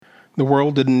The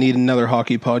world didn't need another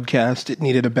hockey podcast. It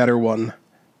needed a better one.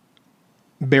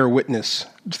 Bear witness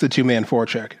to the two-man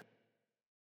forecheck.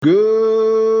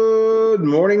 Good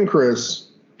morning, Chris.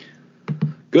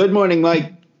 Good morning,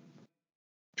 Mike.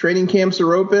 Training camps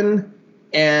are open,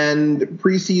 and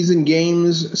preseason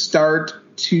games start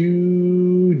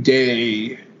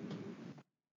today.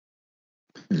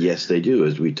 Yes, they do.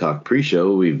 As we talk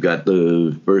pre-show, we've got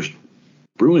the first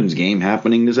Bruins game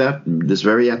happening this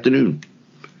very afternoon.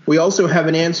 We also have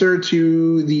an answer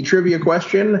to the trivia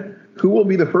question: who will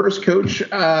be the first coach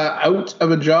out of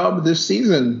a job this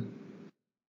season?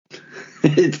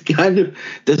 It's kind of,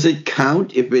 does it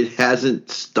count if it hasn't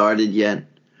started yet?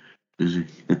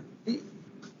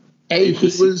 Hey,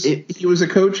 he was a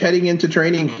coach heading into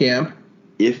training camp.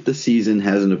 If the season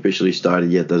hasn't officially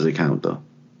started yet, does it count though?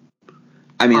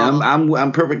 I mean,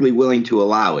 I'm perfectly willing to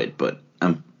allow it, but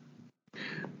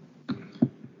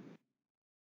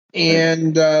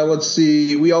And let's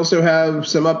see. We also have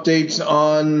some updates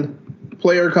on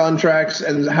player contracts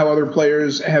and how other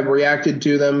players have reacted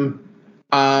to them.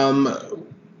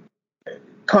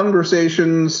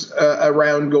 Conversations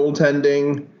around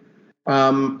goaltending.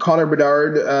 Connor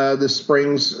Bedard, this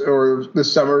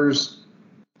summer's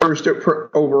first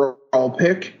overall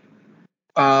pick.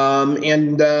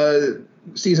 And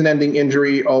season-ending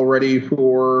injury already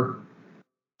for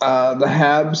the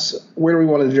Habs. Where do we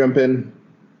want to jump in?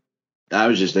 I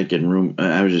was just thinking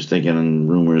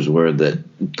rumors were that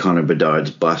Connor Bedard's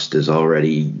bust is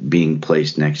already being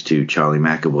placed next to Charlie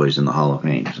McAvoy's in the Hall of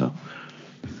Fame. So,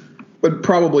 but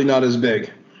probably not as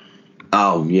big.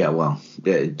 Oh yeah, well,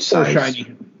 size, or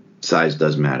shiny. Size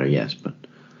does matter, yes, but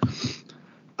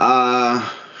I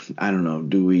don't know.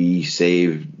 Do we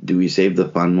save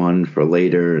the fun one for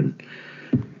later and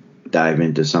dive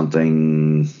into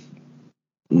something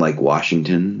like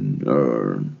Washington,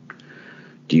 or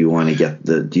do you want to get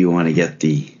the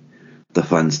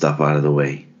fun stuff out of the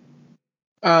way?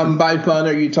 By fun,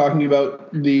 are you talking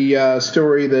about the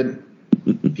story that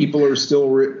people are still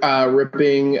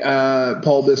ripping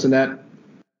Paul Bissonnette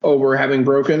over having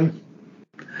broken?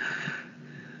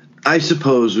 I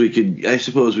suppose we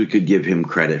could give him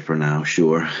credit for now,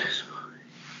 sure.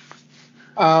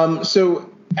 So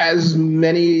as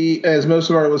most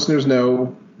of our listeners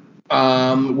know,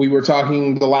 we were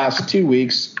talking the last 2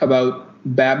 weeks about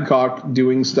Babcock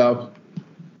doing stuff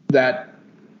that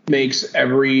makes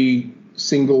every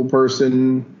single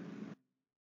person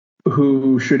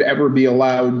who should ever be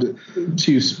allowed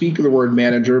to speak the word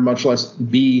manager, much less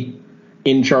be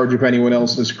in charge of anyone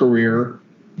else's career.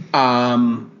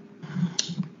 And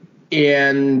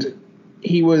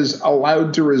he was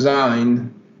allowed to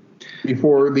resign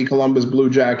before the Columbus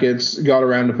Blue Jackets got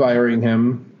around to firing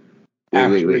him.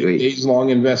 After a days-long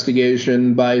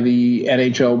investigation by the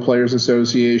NHL Players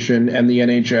Association and the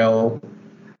NHL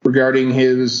regarding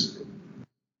his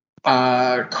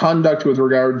conduct with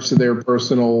regards to their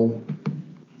personal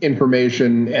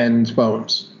information and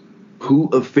phones. Who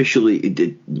officially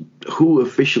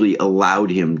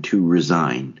allowed him to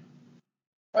resign?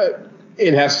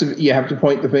 You have to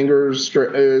point the fingers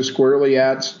squarely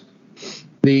at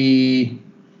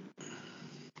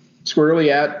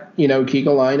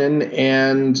Keekalainen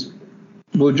and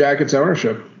Blue Jackets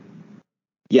ownership.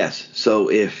 Yes. So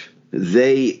if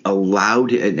they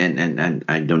allowed, and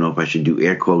I don't know if I should do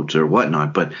air quotes or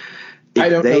whatnot, but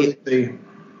go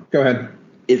ahead.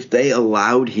 If they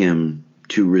allowed him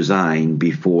to resign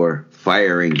before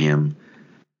firing him,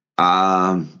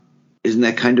 isn't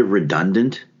that kind of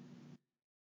redundant?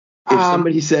 If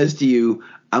somebody says to you,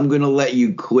 "I'm going to let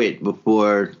you quit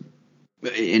before,"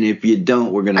 and if you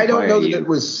don't, we're going to fire you. I don't know that it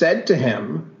was said to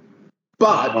him,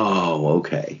 but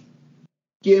okay.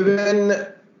 Given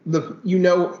you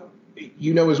know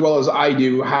as well as I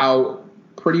do how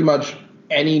pretty much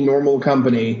any normal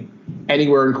company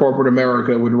anywhere in corporate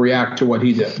America would react to what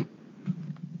he did.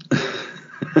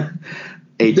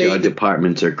 HR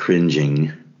departments are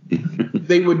cringing.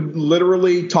 They would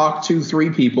literally talk to 3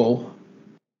 people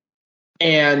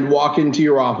and walk into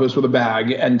your office with a bag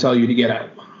and tell you to get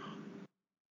out.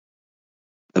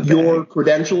 Your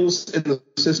credentials in the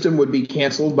system would be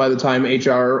canceled by the time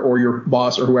HR or your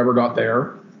boss or whoever got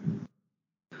there.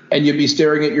 And you'd be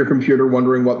staring at your computer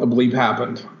wondering what the bleep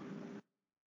happened.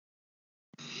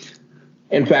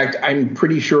 In fact, I'm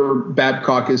pretty sure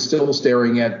Babcock is still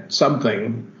staring at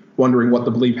something, wondering what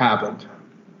the bleep happened.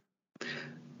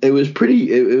 It was pretty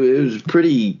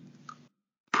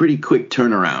quick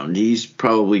turnaround. He's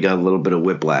probably got a little bit of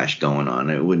whiplash going on.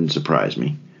 It wouldn't surprise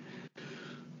me.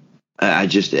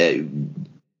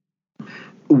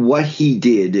 what he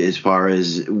did, as far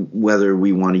as whether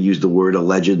we want to use the word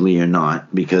allegedly or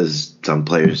not, because some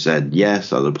players said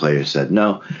yes, other players said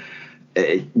no.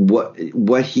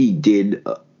 What he did,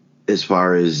 as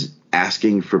far as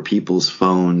asking for people's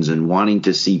phones and wanting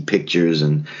to see pictures,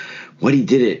 and what he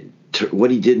did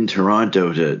in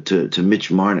Toronto to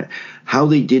Mitch Marner, how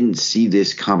they didn't see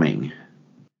this coming.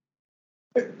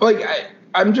 Like,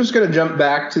 I'm just going to jump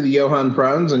back to the Johan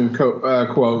Franzen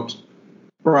quote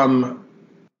from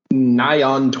nigh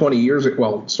on 20 years ago,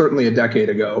 well, certainly a decade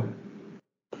ago.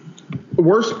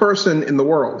 Worst person in the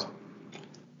world.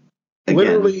 Again.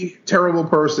 Literally terrible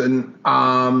person.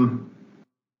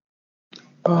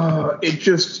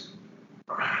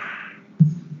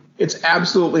 It's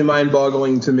absolutely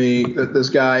mind-boggling to me that this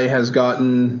guy has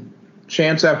gotten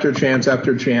chance after chance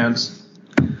after chance.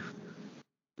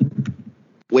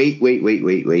 Wait.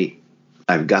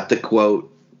 I've got the quote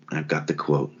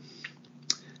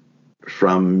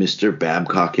from Mr.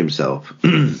 Babcock himself.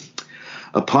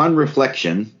 Upon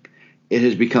reflection, it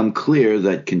has become clear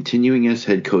that continuing as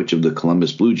head coach of the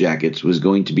Columbus Blue Jackets was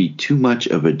going to be too much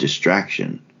of a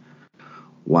distraction.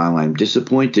 While I'm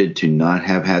disappointed to not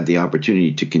have had the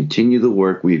opportunity to continue the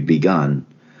work we've begun,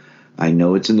 I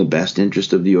know it's in the best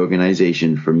interest of the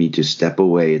organization for me to step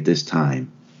away at this time.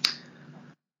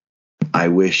 I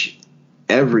wish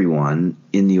everyone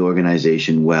in the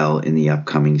organization well in the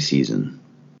upcoming season.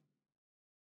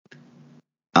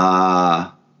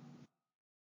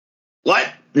 What?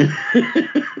 What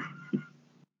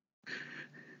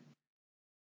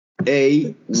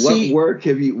work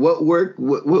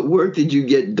did you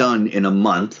get done in a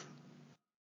month,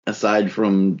 aside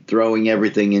from throwing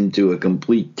everything into a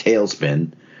complete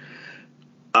tailspin?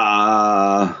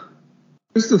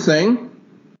 Here's the thing.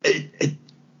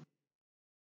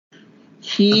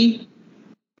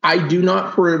 I do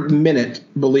not for a minute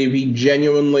believe he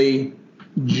genuinely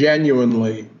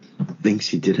thinks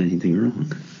he did anything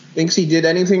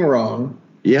wrong.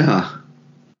 Yeah.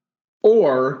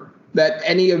 Or that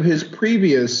any of his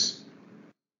previous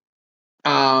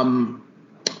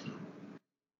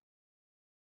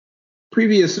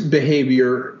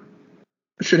behavior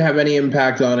should have any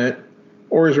impact on it,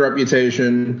 or his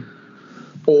reputation,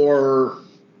 or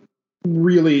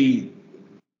really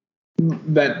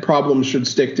that problems should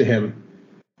stick to him.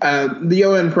 The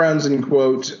Johan Franzen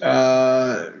quote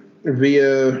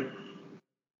via...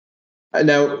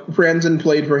 Now, Franzen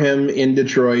played for him in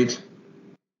Detroit.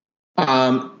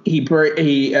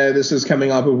 This is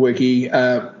coming off of Wiki.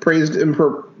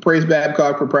 Praised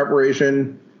Babcock for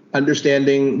preparation,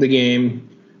 understanding the game,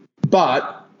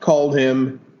 but called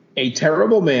him a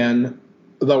terrible man,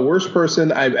 the worst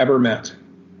person I've ever met.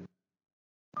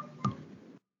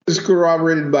 This is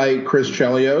corroborated by Chris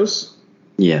Chelios.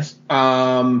 Yes.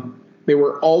 There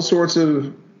were all sorts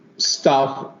of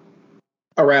stuff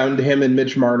around him and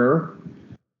Mitch Marner.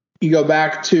 You go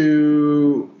back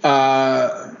to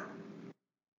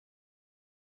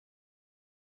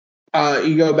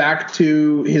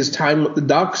his time with the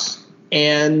Ducks,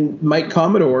 and Mike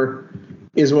Commodore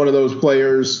is one of those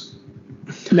players.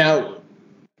 Now,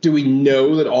 do we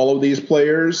know that all of these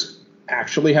players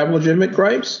actually have legitimate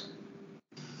gripes?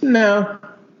 No.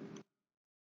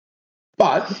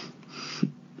 But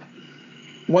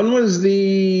when was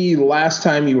the last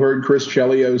time you heard Chris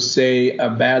Chelios say a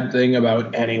bad thing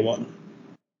about anyone?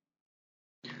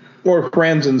 Or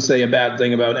Franzen say a bad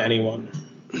thing about anyone?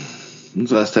 When's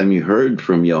the last time you heard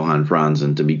from Johan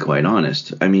Franzen, to be quite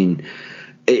honest? I mean,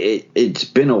 it's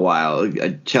been a while.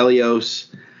 Chelios,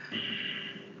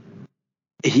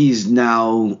 he's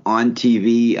now on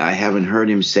TV. I haven't heard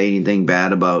him say anything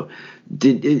bad about...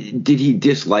 Did he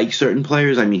dislike certain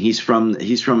players? I mean, he's from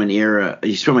an era.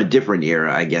 He's from a different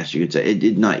era, I guess you could say. It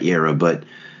did not era, but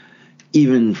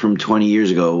even from 20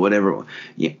 years ago, whatever.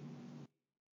 Yeah,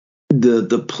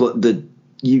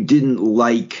 you didn't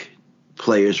like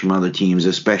players from other teams,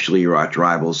 especially your arch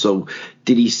rivals. So,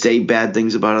 did he say bad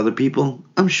things about other people?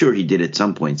 I'm sure he did at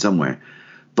some point somewhere,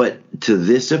 but to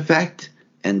this effect,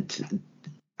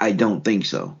 I don't think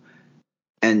so.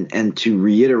 And to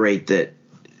reiterate that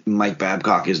Mike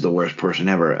Babcock is the worst person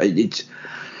ever. It's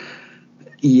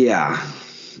yeah,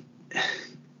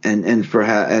 and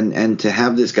to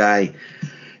have this guy,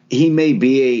 he may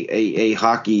be a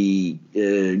hockey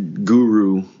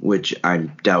guru, which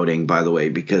I'm doubting, by the way,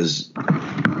 because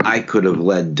I could have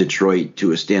led Detroit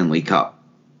to a Stanley Cup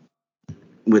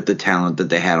with the talent that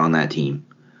they had on that team.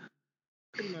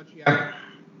 Pretty much, yeah.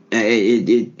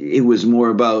 It was more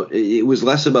about, it was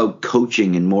less about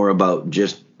coaching and more about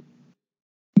just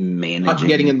managing. Not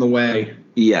getting in the way.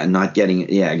 Yeah, not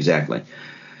getting. Yeah, exactly.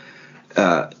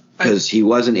 because he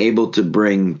wasn't able to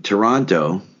bring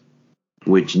Toronto,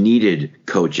 which needed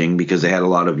coaching because they had a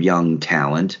lot of young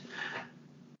talent,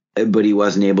 but he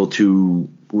wasn't able to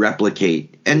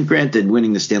replicate. And granted,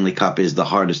 winning the Stanley Cup is the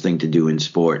hardest thing to do in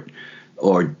sport,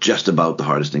 or just about the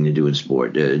hardest thing to do in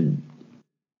sport. I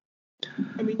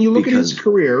mean, you look at his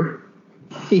career.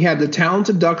 He had the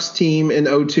talented Ducks team in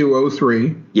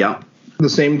 02-03. Yeah. The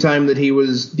same time that he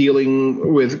was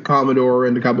dealing with Commodore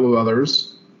and a couple of others.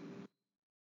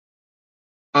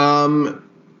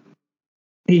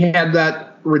 He had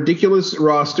that ridiculous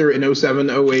roster in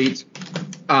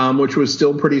 07-08, which was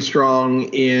still pretty strong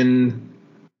in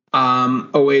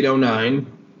 08-09.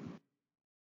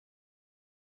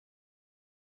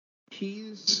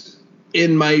 He's,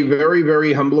 in my very,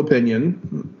 very humble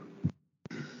opinion,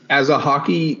 as a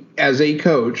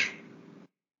coach,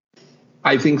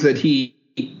 I think that he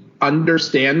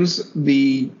understands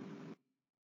the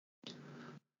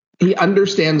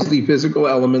physical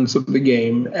elements of the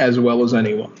game as well as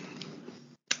anyone.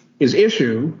 His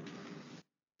issue,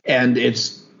 and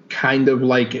it's kind of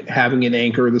like having an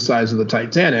anchor the size of the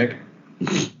Titanic,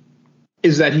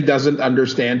 is that he doesn't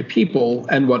understand people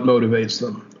and what motivates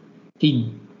them.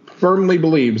 He firmly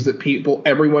believes that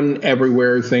everyone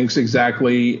everywhere thinks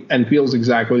exactly and feels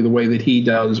exactly the way that he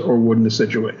does or would in a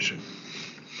situation.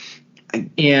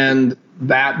 And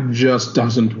that just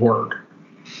doesn't work.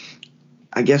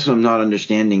 I guess what I'm not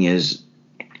understanding is,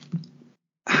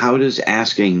 how does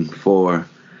asking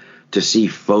to see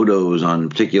photos on a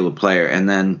particular player, and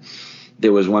then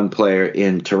there was one player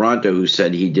in Toronto who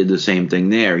said he did the same thing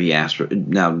there. He asked for,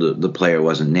 now the player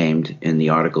wasn't named in the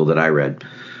article that I read,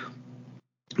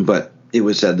 but it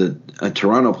was said that a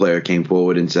Toronto player came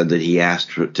forward and said that he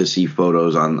asked to see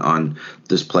photos on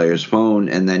this player's phone,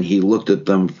 and then he looked at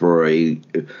them for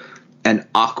an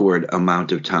awkward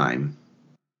amount of time.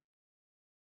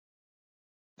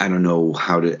 I don't know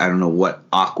what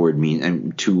awkward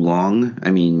means. Too long. I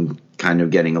mean, kind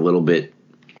of getting a little bit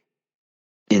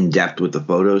in depth with the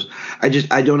photos. I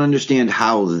don't understand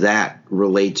how that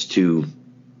relates to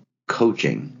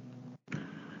coaching.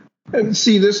 And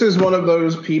see, this is one of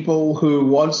those people who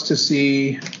wants to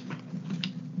see.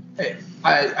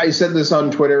 I said this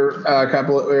on Twitter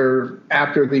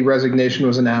after the resignation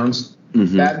was announced.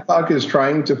 Mm-hmm. Babcock is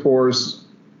trying to force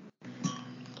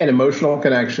an emotional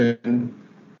connection,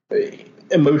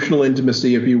 emotional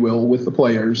intimacy, if you will, with the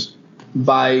players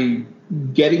by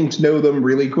getting to know them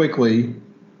really quickly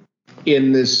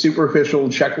in this superficial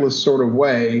checklist sort of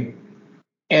way,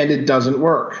 and it doesn't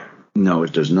work. No,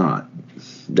 it does not.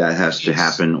 That has to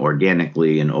happen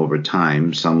organically and over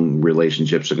time. Some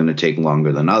relationships are going to take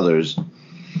longer than others.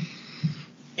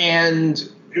 And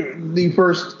the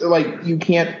first, you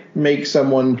can't make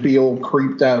someone feel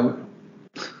creeped out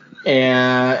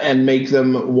and make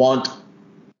them want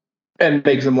and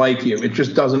make them like you. It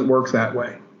just doesn't work that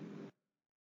way.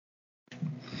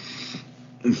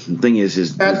 The thing is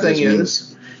does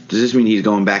this mean he's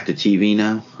going back to TV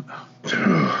now?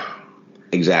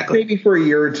 Exactly. Maybe for a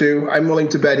year or two. I'm willing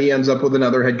to bet he ends up with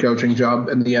another head coaching job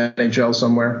in the NHL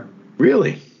somewhere.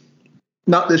 Really?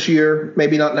 Not this year.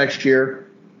 Maybe not next year.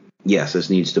 Yes, this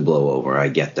needs to blow over. I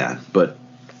get that. But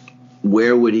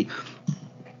where would he...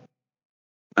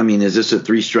 I mean, is this a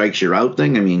 3 strikes you're out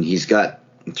thing? I mean, he's got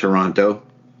Toronto.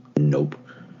 Nope.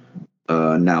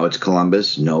 Now it's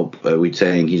Columbus. Nope. Are we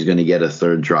saying he's going to get a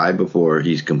third try before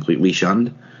he's completely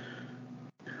shunned?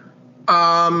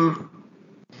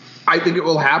 I think it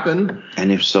will happen.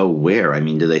 And if so, where? I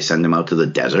mean, do they send him out to the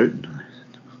desert?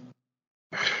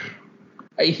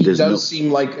 He does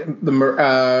seem like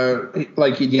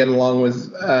like he'd get along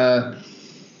with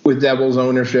Devils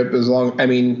ownership with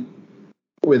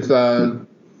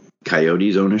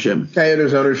Coyotes ownership.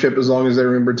 Coyotes ownership, as long as they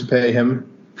remember to pay him.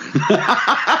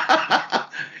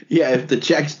 Yeah, if the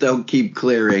checks don't keep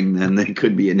clearing, then there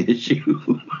could be an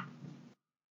issue.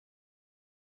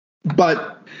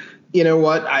 But you know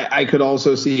what? I could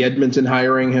also see Edmonton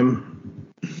hiring him.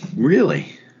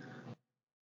 Really?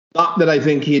 Not that I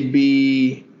think he'd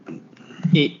be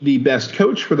the best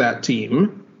coach for that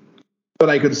team, but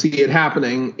I could see it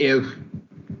happening if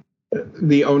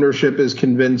the ownership is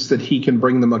convinced that he can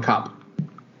bring them a cup.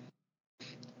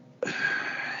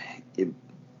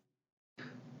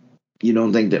 You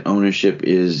don't think that ownership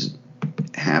is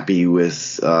happy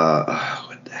with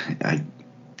I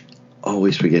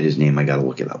always forget his name. I got to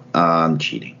look it up. I'm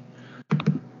cheating.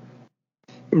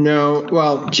 No,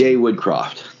 well, Jay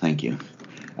Woodcroft. Thank you.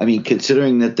 I mean,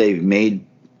 considering that they've made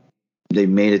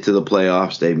it to the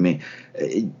playoffs,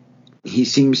 he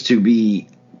seems to be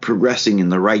progressing in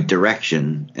the right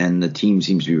direction, and the team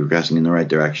seems to be progressing in the right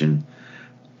direction.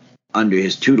 under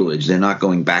his tutelage. They're not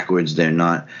going backwards. They're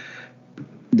not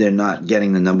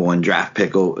getting the number one draft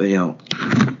pick,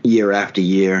 year after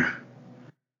year.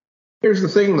 Here's the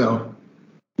thing, though.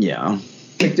 Yeah.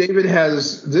 McDavid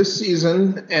has this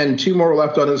season and 2 more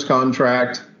left on his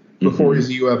contract before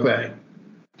his UFA.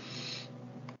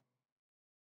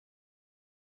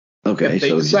 Okay, if they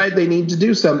decide they need to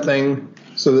do something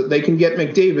so that they can get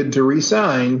McDavid to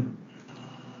re-sign,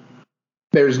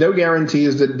 there's no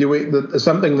guarantees that doing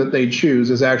something that they choose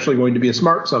is actually going to be a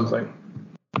smart something.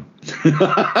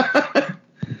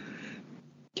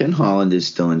 Ken Holland is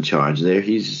still in charge there.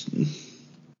 He's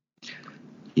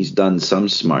done some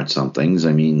smart somethings.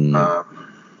 I mean,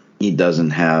 he doesn't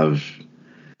have.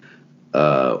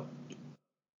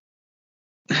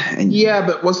 Yeah,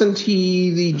 but wasn't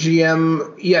he the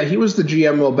GM? Yeah, he was the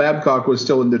GM while Babcock was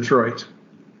still in Detroit.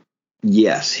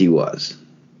 Yes, he was.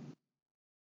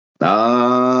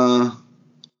 Yeah,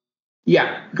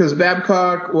 because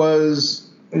Babcock was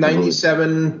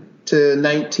 97 to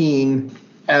 19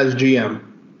 as GM.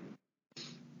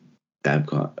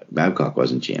 Babcock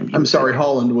wasn't GM. I'm sorry,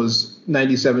 Holland was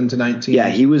 97 to 19. Yeah,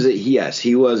 he was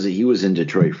in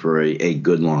Detroit for a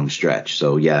good long stretch.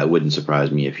 So yeah, it wouldn't surprise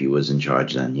me if he was in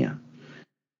charge then. Yeah.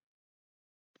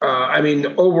 I mean,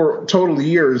 over total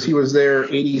years, he was there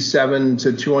 87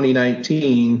 to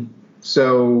 2019.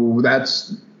 So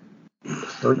that's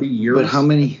 30 years. But how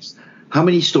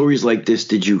many stories like this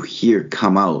did you hear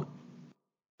come out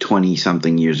 20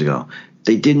 something years ago?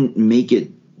 They didn't make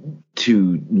it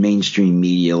to mainstream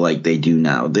media like they do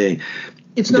now.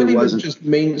 It's not even just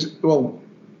mainstream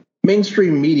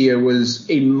media was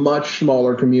a much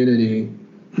smaller community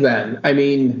then. I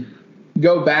mean,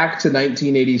 go back to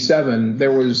 1987,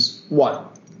 there was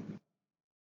what?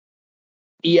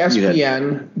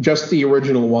 ESPN, just the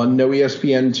original one, no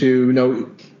ESPN2, no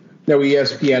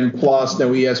ESPN Plus,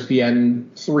 no ESPN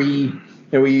 3,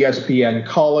 no ESPN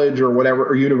College or whatever,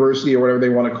 or University or whatever they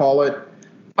want to call it.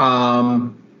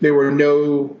 There were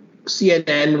no,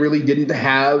 CNN really didn't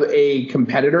have a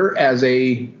competitor as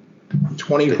a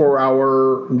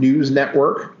 24-hour news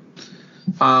network.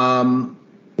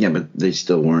 Yeah, but they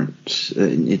still weren't.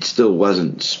 It still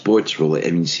wasn't sports related.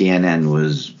 I mean, CNN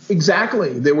was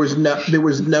exactly. There was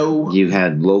no. You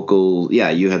had local.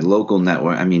 Yeah, you had local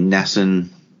network. I mean, Nesson.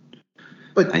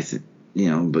 But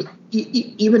but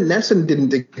even Nesson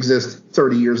didn't exist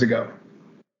 30 years ago.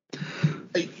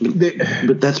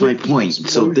 But that's my point.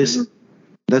 So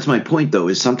that's my point, though,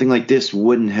 is something like this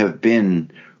wouldn't have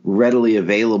been readily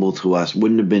available to us,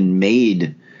 wouldn't have been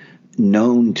made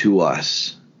known to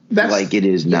us like it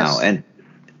is now. Yes.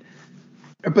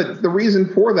 But the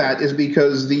reason for that is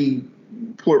because the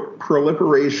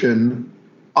proliferation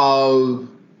of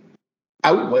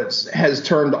outlets has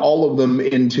turned all of them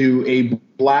into a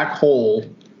black hole,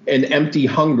 an empty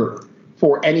hunger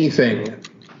for anything.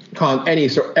 Any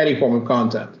form of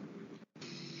content.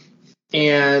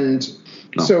 And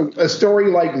so a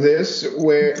story like this,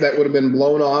 where that would have been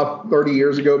blown off 30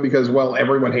 years ago because, well,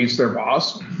 everyone hates their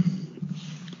boss,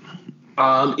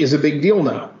 is a big deal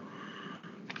now.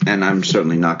 And I'm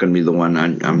certainly not going to be the one.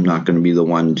 I'm not going to be the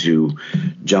one to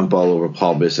jump all over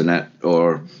Paul Bissonnette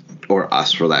or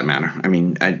us for that matter. I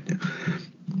mean, I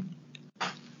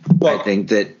think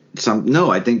that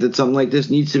I think that something like this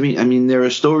needs to be. I mean, there are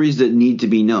stories that need to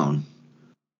be known.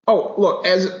 Oh, look,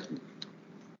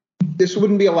 this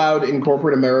wouldn't be allowed in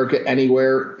corporate America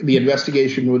anywhere. The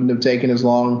investigation wouldn't have taken as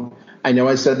long. I know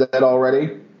I said that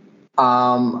already.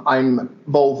 I'm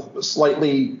both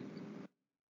slightly.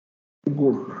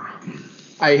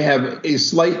 I have a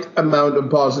slight amount of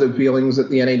positive feelings that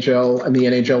the NHL and the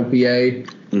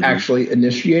NHLPA actually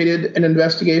initiated an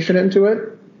investigation into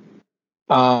it.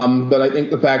 But I think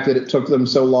the fact that it took them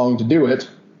so long to do it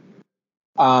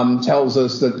tells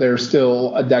us that they're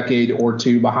still a decade or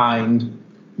two behind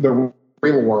the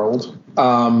real world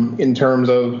in terms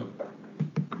of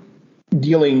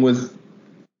dealing with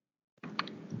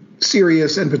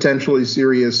serious and potentially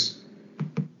serious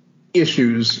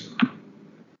issues.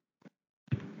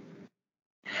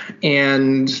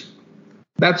 And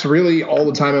that's really all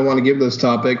the time I want to give this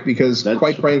topic because,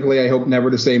 quite frankly, I hope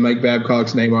never to say Mike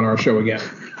Babcock's name on our show again.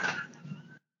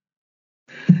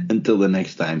 Until the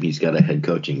next time he's got a head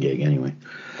coaching gig anyway.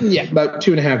 Yeah, about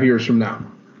 2.5 years from now.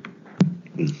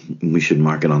 We should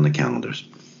mark it on the calendars.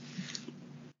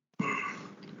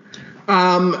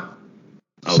 So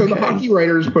the Hockey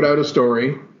Writers put out a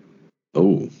story.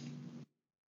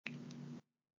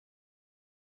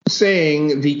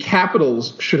 Saying the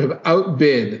Capitals should have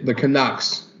outbid the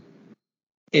Canucks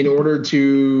in order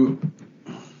to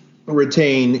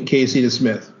retain Casey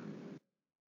DeSmith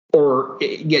or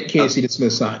get Casey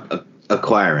DeSmith signed.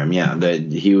 acquire him. Yeah,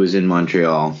 that he was in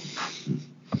Montreal.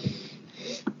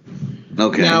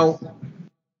 Okay. Now,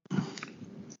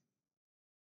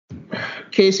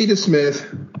 Casey DeSmith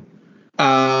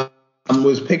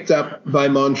was picked up by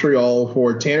Montreal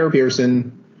for Tanner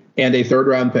Pearson and a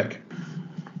third-round pick.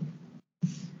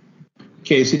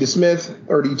 Casey DeSmith,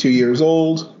 32 years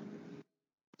old,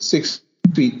 6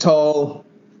 feet tall,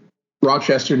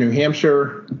 Rochester, New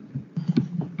Hampshire.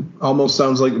 Almost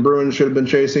sounds like the Bruins should have been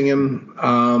chasing him.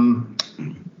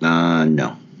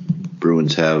 No.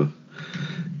 Bruins have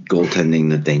goaltending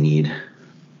that they need.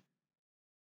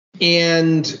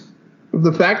 And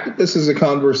the fact that this is a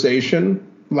conversation,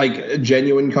 like a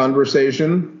genuine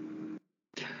conversation,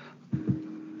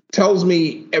 tells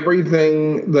me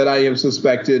everything that I have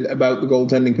suspected about the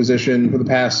goaltending position for the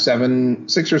past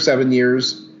 6 or 7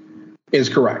 years is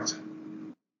correct.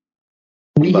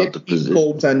 We hit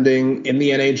goaltending in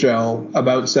the NHL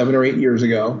about 7 or 8 years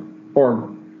ago, or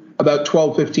about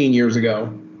 12, 15 years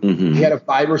ago. Mm-hmm. We had a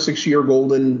 5 or 6 year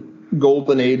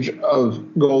golden age of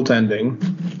goaltending.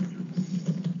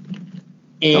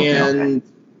 And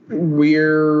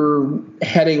we're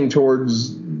heading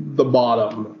towards the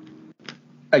bottom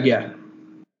again.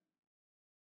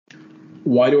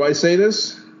 Why do I say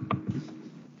this?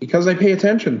 Because I pay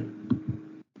attention.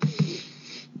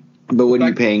 But what are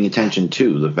you paying attention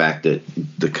to? The fact that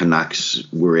the Canucks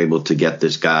were able to get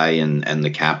this guy and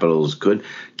the Capitals could.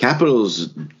 Capitals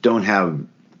don't have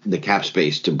the cap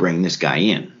space to bring this guy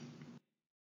in.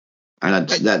 And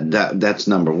that's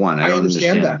number one. I don't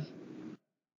understand that.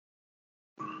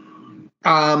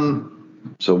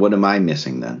 So what am I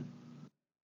missing then?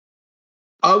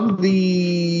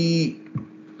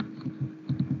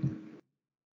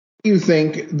 You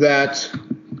think that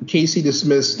Casey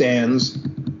DeSmith stands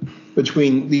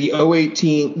between the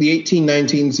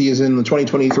 18-19 season, the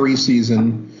 2023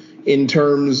 season, in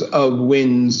terms of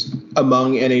wins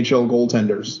among NHL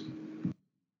goaltenders?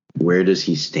 Where does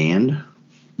he stand?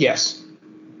 Yes.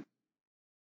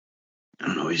 I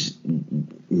don't know. He's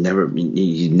never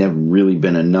really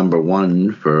been a number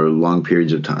one for long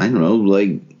periods of time. I don't know,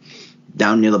 like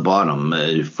down near the bottom,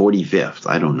 45th.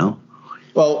 I don't know.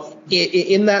 Well,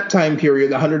 in that time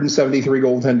period, 173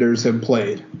 goaltenders have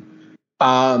played.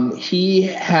 He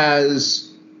has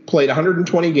played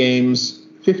 120 games,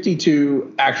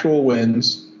 52 actual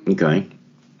wins. Okay.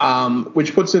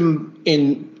 Which puts him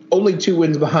in only 2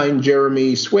 wins behind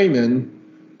Jeremy Swayman,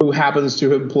 who happens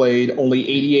to have played only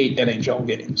 88 NHL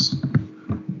games.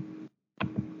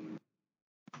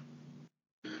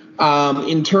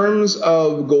 In terms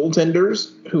of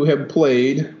goaltenders who have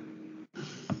played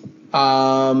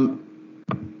at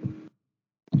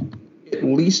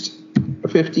least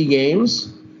 50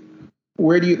 games,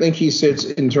 where do you think he sits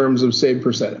in terms of save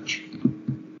percentage?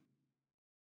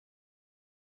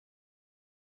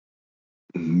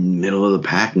 Middle of the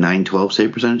pack, 9-12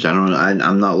 save percentage. I don't know.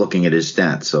 I'm not looking at his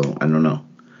stats, so I don't know.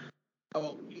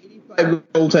 85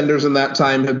 goaltenders in that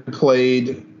time have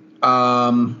played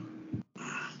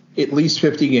at least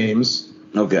 50 games.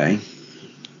 Okay.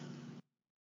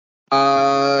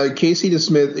 Casey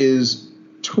DeSmith is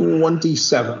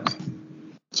 27th,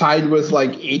 tied with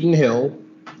like Aiden Hill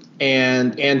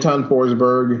and Anton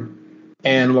Forsberg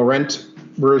and Laurent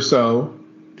Brossoit.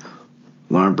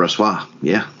 Laurent Brossoit,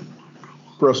 yeah.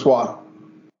 Brossoit.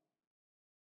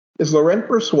 Is Laurent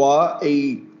Brossoit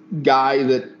a guy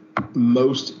that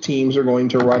most teams are going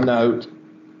to run out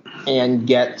and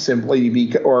get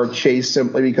or chase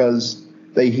simply because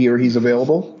they hear he's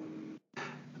available?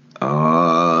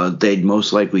 They'd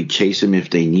most likely chase him if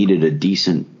they needed a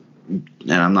decent.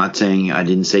 And I'm not saying, I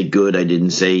didn't say good, I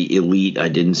didn't say elite, I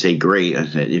didn't say great. I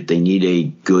said if they need a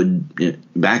good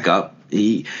backup.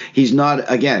 He's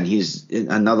not, again, he's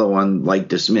another one like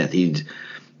DeSmith. He's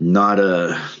not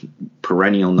a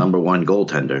perennial number one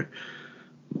goaltender,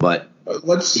 but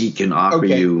he can offer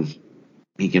you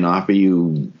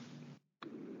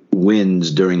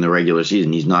wins during the regular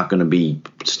season. He's not going to be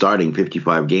starting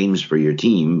 55 games for your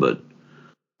team, but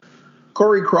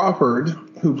Corey Crawford,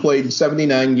 who played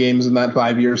 79 games in that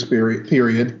 5-year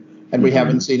period, and we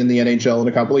haven't seen in the NHL in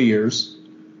a couple of years,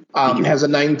 has a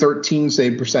 .913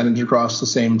 save percentage across the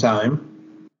same time.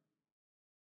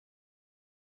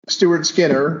 Stuart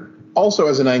Skinner also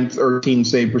has a .913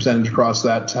 save percentage across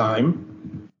that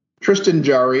time. Tristan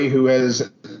Jarry, who has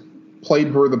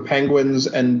played for the Penguins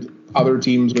and other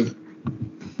teams with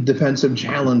defensive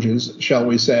challenges, shall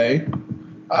we say.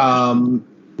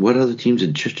 What other teams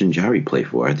did Tristan Jarry play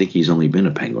for? I think he's only been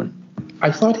a Penguin.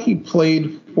 I thought he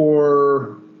played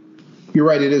for... You're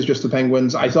right, it is just the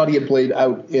Penguins. I thought he had played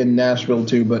out in Nashville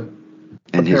too, but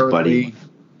and his buddy.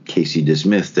 Casey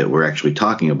DeSmith that we're actually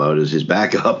talking about as his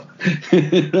backup,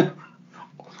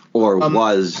 or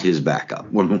was his backup.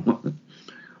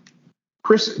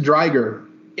 Chris Driedger,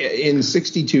 in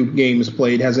 62 games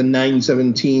played, has a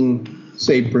 .917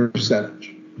 save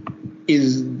percentage.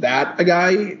 Is that a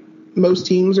guy most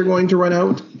teams are going to run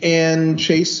out and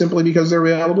chase simply because they're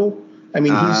available? I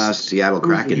mean, Seattle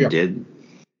Kraken did.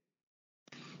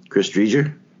 Chris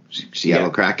Driedger?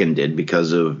 Seattle Kraken did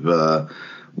because of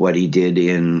what he did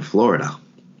in Florida.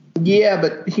 Yeah,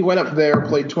 but he went up there,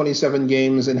 played 27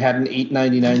 games, and had an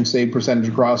 .899 save percentage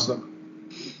across them.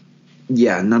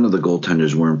 Yeah, none of the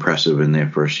goaltenders were impressive in their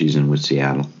first season with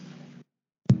Seattle.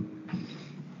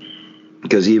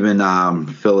 Because even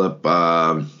Philip,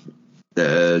 the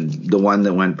one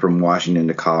that went from Washington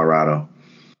to Colorado,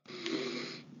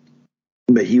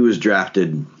 but he was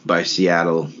drafted by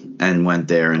Seattle and went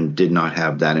there and did not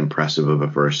have that impressive of a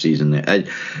first season.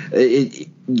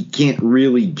 You can't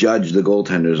really judge the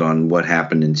goaltenders on what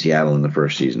happened in Seattle in the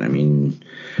first season. I mean,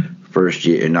 first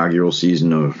year, inaugural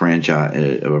season of a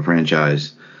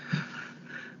franchise.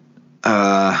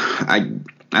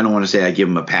 I don't want to say I give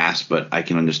them a pass, but I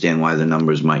can understand why the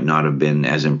numbers might not have been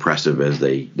as impressive as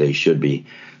they should be.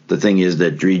 The thing is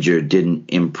that Driedger didn't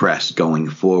impress going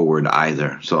forward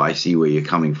either, so I see where you're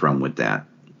coming from with that.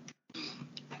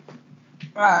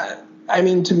 I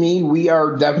mean, to me, we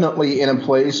are definitely in a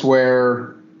place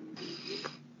where.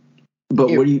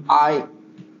 But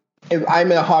if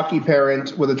I'm a hockey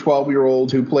parent with a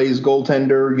 12-year-old who plays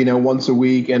goaltender, once a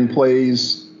week and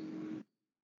plays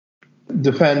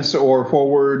defense or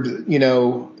forward,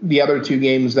 the other two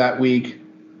games that week,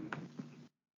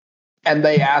 and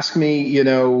they ask me,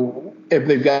 if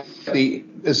they've got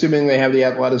assuming they have the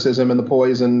athleticism and the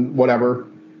poise and whatever,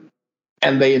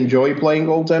 and they enjoy playing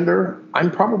goaltender, I'm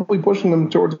probably pushing them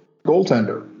towards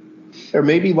goaltender. There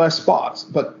may be less spots,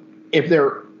 but if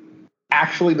they're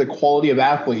actually the quality of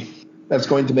athlete that's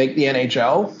going to make the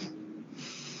NHL,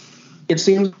 it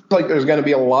seems like there's going to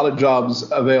be a lot of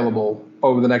jobs available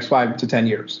over the next 5 to 10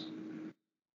 years.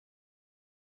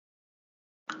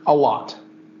 A lot.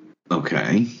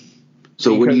 Okay.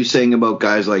 So what are you saying about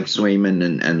guys like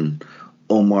Swayman and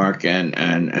Ullmark and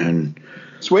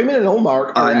Swayman and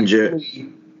Ullmark are actually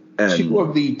two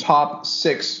of the top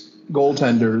 6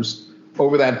 goaltenders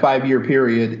over that 5-year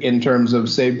period in terms of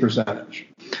save percentage.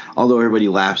 Although everybody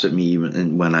laughs at me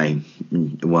even when I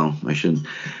shouldn't.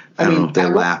 I don't know if they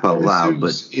laugh out loud,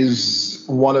 but is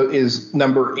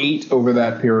number 8 over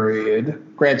that period.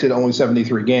 Granted, only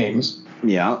 73 games.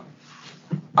 Yeah.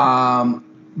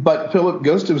 But Philip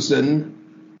Gustafsson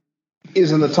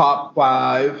is in the top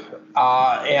 5,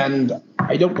 and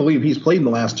I don't believe he's played in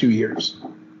the last 2 years.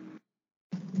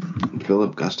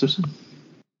 Philip Gustafsson?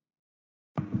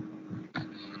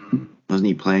 Wasn't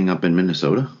he playing up in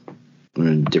Minnesota? Or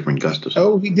a different Gustafsson?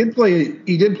 Oh, he did play.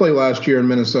 He did play last year in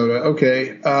Minnesota.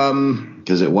 Okay.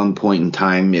 Because at one point in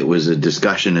time, it was a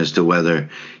discussion as to whether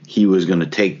he was going to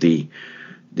take the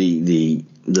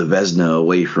Vezina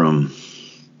away from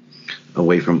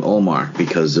Ullmark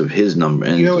because of his number.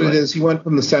 And what it is? He went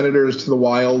from the Senators to the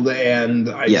Wild, and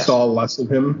I saw less of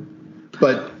him.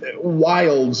 But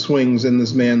wild swings in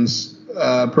this man's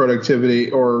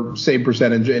productivity or save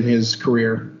percentage in his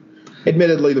career.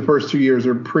 Admittedly, the first 2 years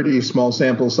are pretty small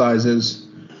sample sizes.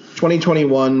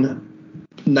 2021,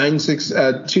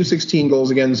 216 goals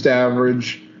against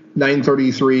average,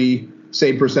 933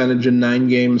 save percentage in 9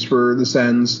 games for the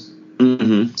Sens.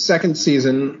 Mm-hmm. Second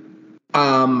season,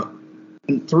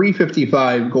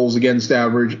 355 goals against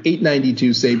average,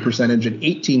 892 save percentage in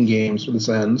 18 games for the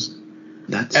Sens.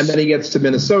 And then he gets to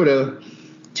Minnesota,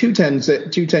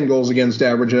 210 goals against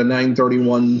average and a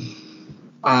 931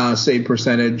 save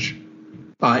percentage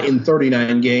in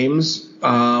 39 games.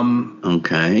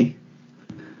 Okay.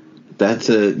 That's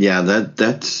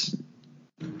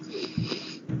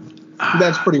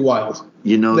pretty wild.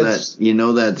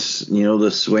 The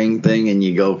swing thing, and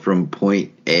you go from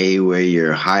point A where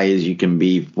you're high as you can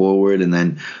be forward, and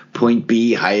then point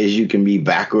B high as you can be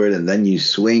backward, and then you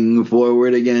swing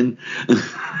forward again.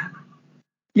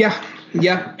 Yeah,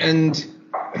 and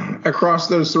across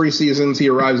those 3 seasons, he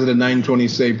arrives at a 920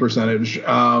 save percentage.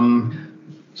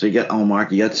 So you got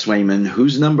Ullmark, you got Swayman.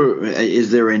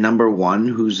 Is there a number one?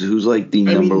 Who's like the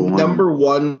number one? Number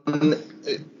one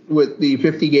with the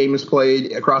 50 games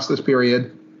played across this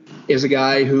period is a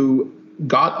guy who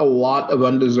got a lot of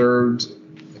undeserved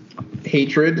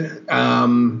hatred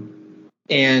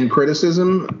and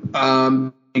criticism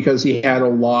because he had a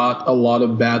lot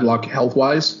of bad luck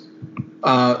health-wise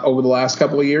over the last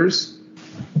couple of years.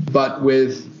 But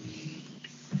with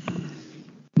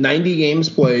 90 games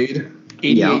played,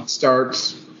 88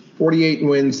 starts, 48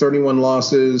 wins, 31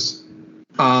 losses,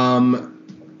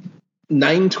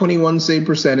 921 save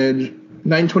percentage,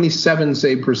 927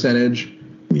 save percentage,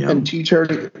 and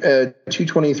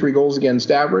 223 goals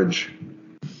against average.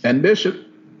 Ben Bishop.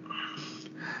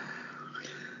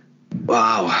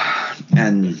 Wow.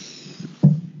 And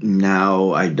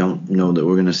now I don't know that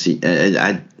we're going to see.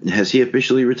 Has he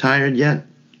officially retired yet?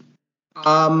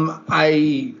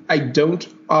 I don't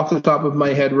off the top of my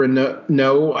head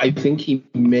know. I think he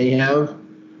may have,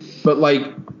 but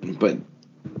I'm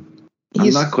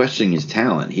not questioning his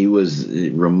talent. He was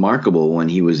remarkable when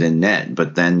he was in net,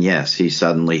 but then yes, he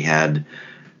suddenly had,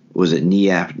 was it knee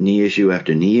issue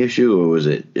after knee issue, or was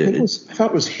it? I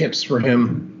thought it was hips for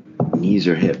him. Knees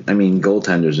or hip. I mean,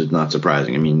 goaltenders is not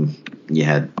surprising. I mean, you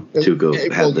had two go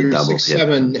have the double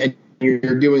 6'7", and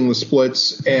you're doing the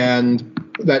splits and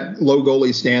that low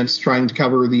goalie stance, trying to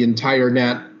cover the entire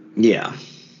net. Yeah,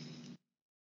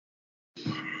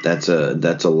 that's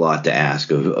a lot to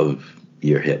ask of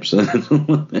your hips.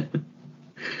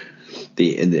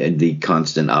 the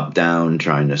constant up down,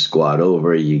 trying to squat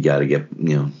over. You got to get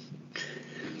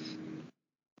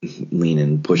lean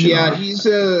and push. Yeah,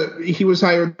 he was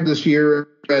hired this year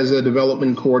as a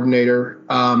development coordinator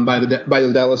by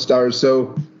the Dallas Stars.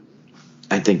 So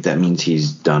I think that means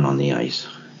he's done on the ice.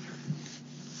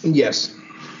 Yes.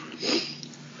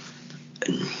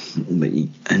 But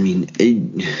I mean,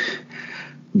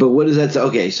 but what does that say?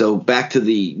 Okay, so back to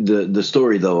the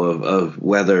story though of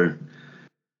whether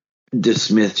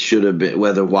DeSmith should have been,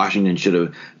 whether Washington should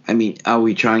have. I mean, are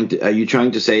you trying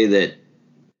to say that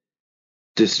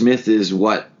DeSmith is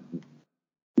what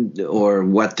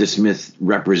DeSmith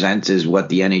represents is what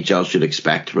the NHL should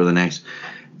expect for the next?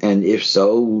 And if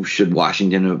so, should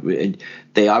Washington?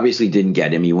 They obviously didn't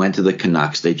get him. He went to the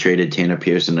Canucks. They traded Tanner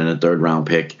Pearson and a third-round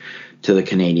pick to the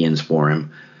Canadiens for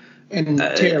him. And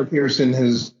Tanner Pearson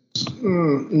has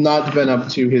not been up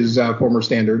to his former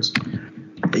standards.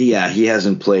 Yeah, he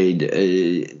hasn't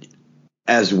played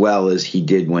as well as he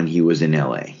did when he was in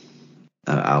LA.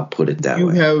 I'll put it that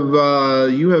way.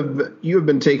 You have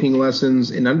been taking lessons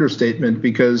in understatement,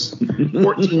 because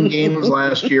 14 games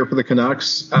last year for the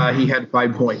Canucks, he had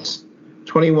 5 points.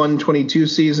 21-22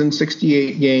 season,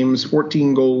 68 games,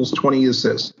 14 goals, 20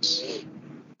 assists.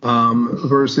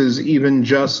 Versus even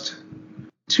just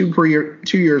 2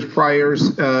 years prior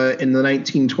in the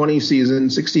 19-20 season,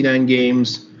 69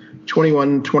 games,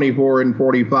 21, 24, and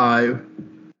 45.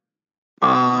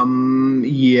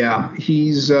 Yeah,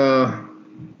 he's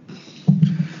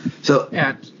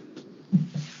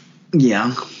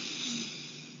yeah.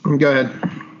 Go ahead.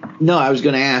 No, I was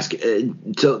going to ask.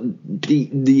 So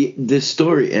this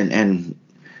story, and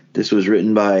this was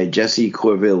written by Jesse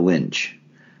Corville Lynch,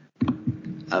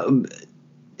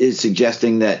 is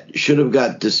suggesting that should have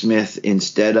got DeSmith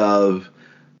instead of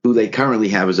who they currently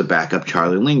have as a backup,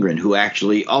 Charlie Lindgren, who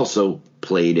actually also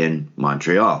played in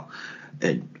Montreal.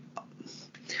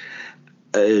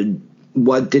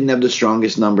 What didn't have the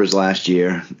strongest numbers last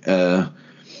year,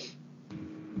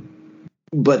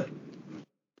 but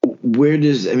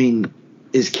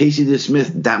is Casey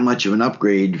DeSmith that much of an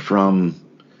upgrade from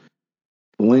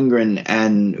Lindgren?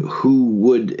 And who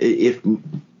would, if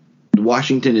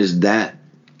Washington is that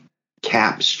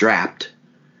cap strapped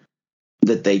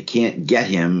that they can't get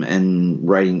him, and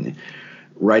writing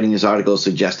this article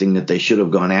suggesting that they should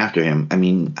have gone after him? I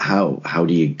mean, how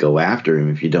do you go after him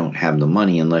if you don't have the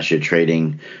money, unless you're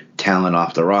trading talent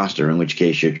off the roster, in which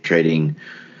case you're trading.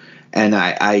 And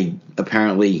I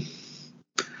apparently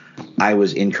I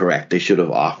was incorrect. They should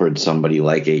have offered somebody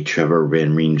like a Trevor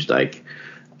Van Riemsdyk.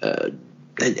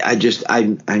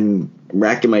 I'm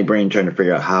racking my brain trying to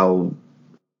figure out how.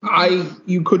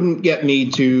 You couldn't get me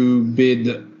to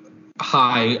bid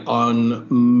high on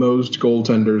most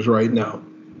goaltenders right now.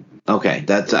 Okay,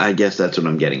 I guess that's what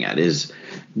I'm getting at. Is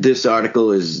this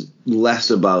article is less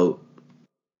about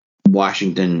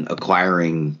Washington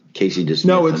acquiring Casey DeSmith?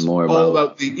 No, it's more all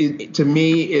about to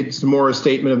me, it's more a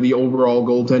statement of the overall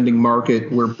goaltending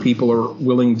market, where people are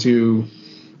willing to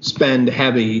spend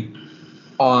heavy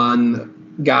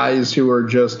on guys who are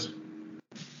just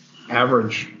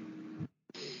average.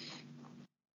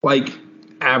 Like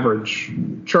average.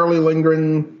 Charlie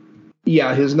Lindgren,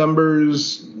 yeah, his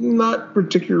numbers not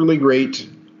particularly great.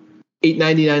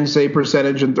 .899 save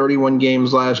percentage in 31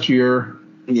 games last year.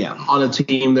 Yeah, on a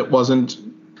team that wasn't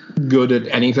good at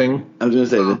anything. I was going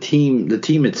to say the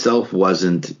team itself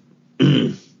wasn't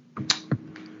good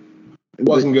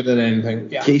at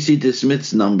anything. Yeah. Casey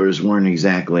DeSmith's numbers weren't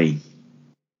exactly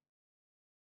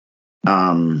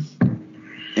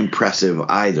impressive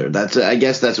either. I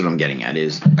guess that's what I'm getting at.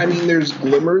 Is I mean, there's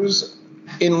glimmers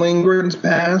in Lindgren's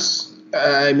pass,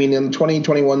 I mean, in the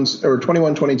 2021 or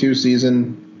 21-22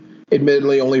 season,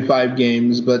 admittedly only 5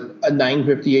 games, but a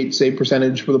 .958 save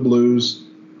percentage for the Blues.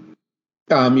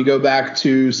 You go back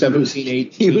to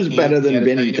 17-18. He was better than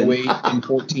Bennington. In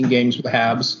 14 games for the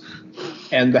Habs,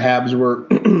 and the Habs were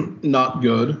not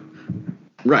good.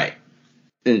 Right.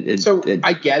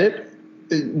 I get it,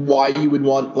 why you would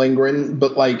want Lindgren,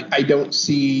 but like I don't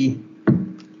see.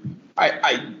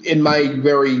 I in my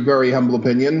very, very humble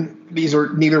opinion,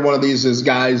 neither one of these is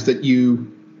guys that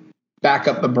you back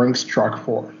up the Brinks truck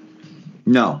for.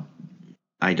 No,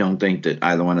 I don't think that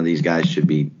either one of these guys should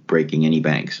be breaking any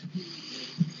banks.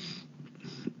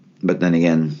 But then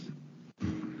again,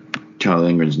 Charlie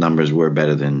Lindgren's numbers were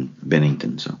better than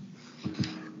Bennington, so.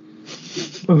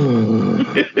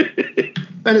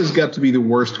 That has got to be the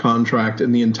worst contract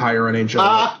in the entire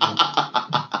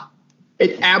NHL.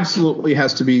 It absolutely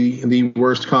has to be the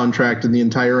worst contract in the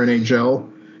entire NHL.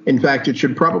 In fact, it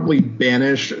should probably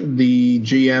banish the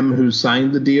GM who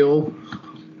signed the deal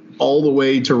all the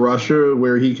way to Russia,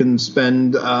 where he can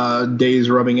spend days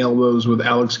rubbing elbows with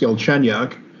Alex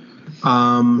Galchenyuk,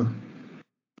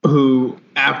 who,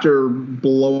 after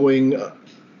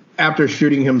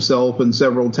shooting himself in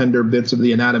several tender bits of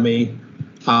the anatomy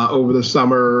over the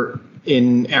summer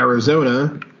in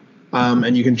Arizona,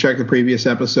 and you can check the previous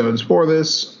episodes for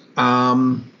this,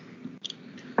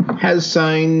 has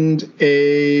signed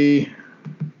a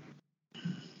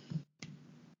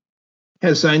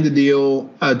deal,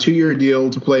 a 2-year deal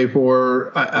to play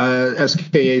for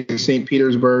SKA St.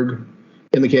 Petersburg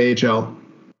in the KHL.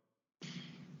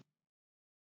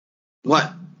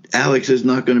 What? Alex is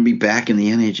not going to be back in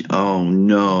the NHL? Oh,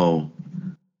 no.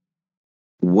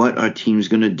 What are teams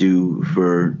going to do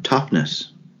for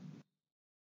toughness?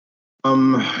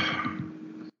 Well,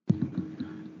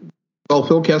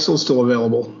 Phil Kessel's still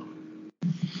available.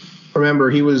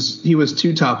 Remember, he was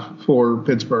too tough for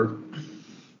Pittsburgh.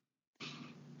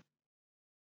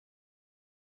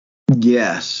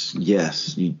 Yes.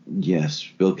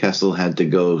 Bill Kessel had to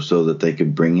go so that they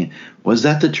could bring in. Was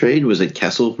that the trade? Was it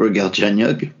Kessel for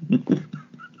Galchenyuk?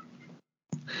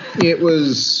 It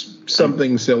was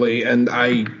something silly, and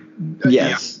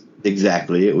Yes,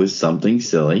 exactly. It was something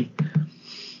silly.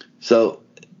 So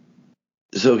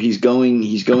he's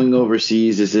going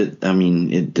overseas. Is it? I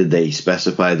mean, did they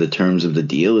specify the terms of the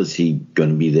deal? Is he going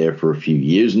to be there for a few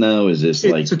years now? Is this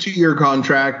it's a 2-year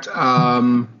contract?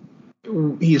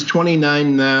 He's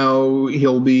 29 now.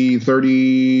 He'll be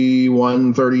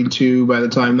 31, 32 by the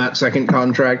time that second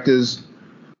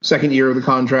year of the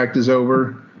contract is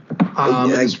over.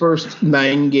 His first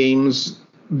 9 games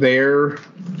there,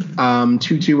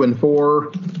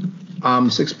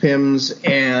 2-2-4, 6 PIMs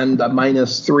and a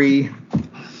 -3.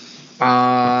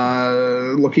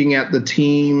 Looking at the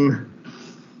team,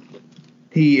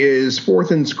 he is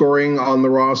 4th in scoring on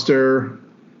the roster.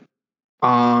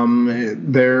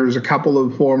 There's a couple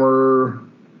of former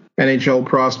NHL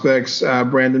prospects,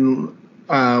 Brandon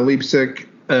Leipsic.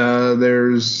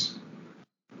 There's,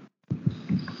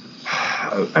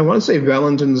 I want to say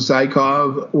Valentin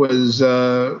Zykov was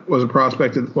a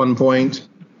prospect at one point.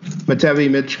 Matevei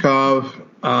Michkov.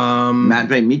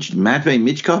 Matvei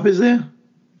Michkov is there?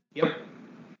 Yep.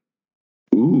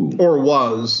 Ooh. Or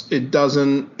was. It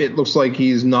looks like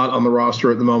he's not on the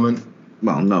roster at the moment.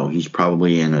 Well, no, he's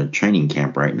probably in a training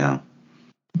camp right now.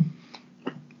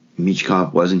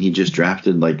 Michkov, wasn't he just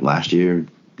drafted like last year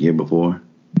before?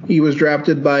 He was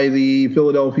drafted by the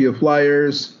Philadelphia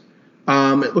Flyers.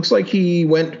 It looks like he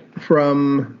went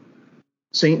from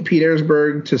St.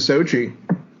 Petersburg to Sochi.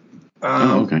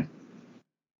 Okay.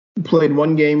 Played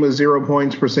 1 game with 0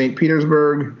 points for St.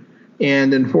 Petersburg,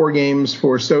 and in 4 games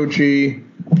for Sochi,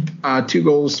 2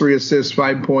 goals, 3 assists,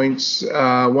 5 points,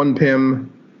 1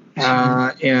 PIM,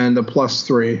 and a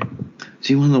 +3. Is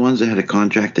he one of the ones that had a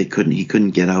contract he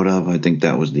couldn't get out of? I think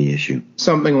that was the issue.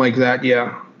 Something like that,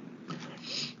 yeah.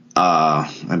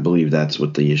 I believe that's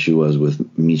what the issue was with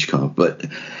Michkov, but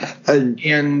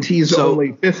and he's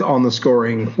only 5th on the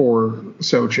scoring for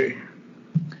Sochi.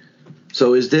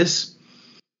 So is this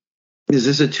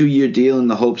a 2-year deal in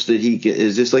the hopes that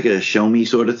is this like a show me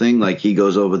sort of thing? Like he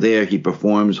goes over there, he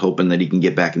performs, hoping that he can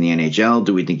get back in the NHL.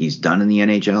 Do we think he's done in the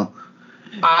NHL?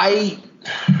 I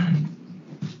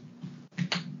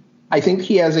think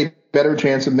he has a better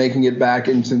chance of making it back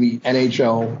into the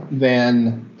NHL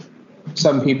than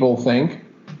some people think.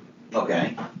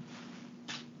 Okay.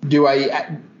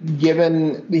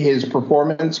 Given his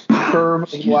performance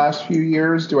curve in the last few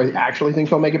years, do I actually think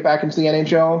he'll make it back into the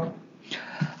NHL?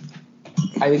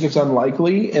 I think it's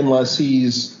unlikely unless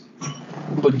he's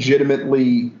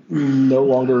legitimately no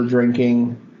longer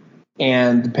drinking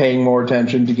and paying more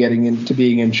attention to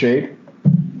being in shape.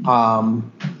 I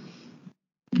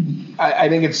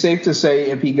think it's safe to say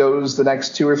if he goes the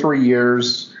next 2 or 3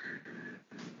 years,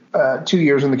 2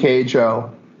 years in the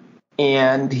KHL,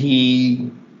 and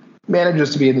he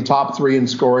manages to be in the top 3 in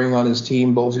scoring on his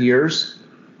team both years,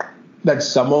 that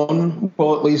someone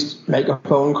will at least make a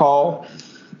phone call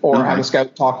or have a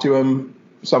scout talk to him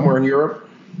somewhere in Europe.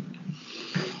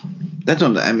 That's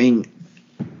what I mean.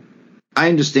 I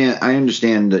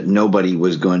understand that nobody in the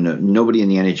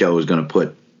NHL was going to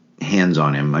put hands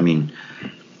on him. I mean,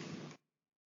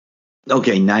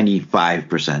 okay,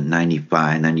 95%,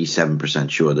 95, 97%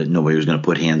 sure that nobody was going to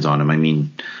put hands on him. I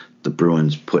mean, the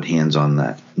Bruins put hands on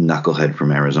that knucklehead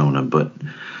from Arizona, but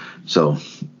so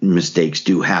mistakes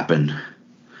do happen.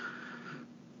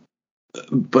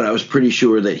 But I was pretty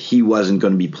sure that he wasn't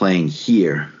going to be playing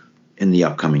here in the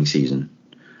upcoming season.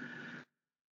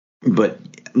 But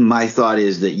my thought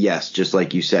is that, yes, just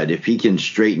like you said, if he can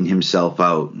straighten himself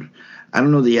out, I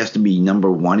don't know that he has to be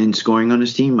number 1 in scoring on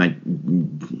his team. My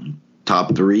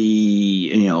top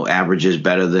 3, averages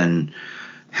better than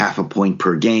half a point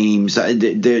per game. So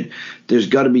there's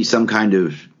got to be some kind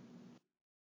of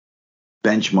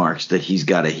benchmarks that he's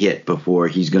got to hit before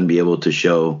he's going to be able to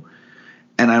show.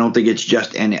 And I don't think it's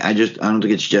just I don't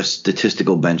think it's just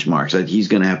statistical benchmarks. He's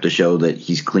going to have to show that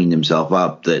he's cleaned himself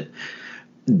up, that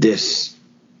this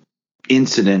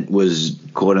incident was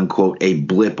quote unquote a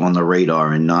blip on the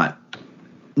radar and not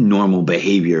normal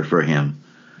behavior for him.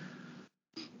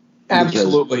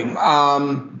 Absolutely.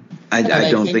 I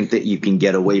don't think that you can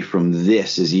get away from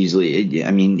this as easily.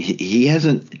 I mean, he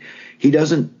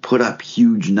doesn't put up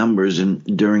huge numbers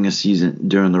during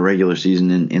the regular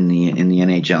season in the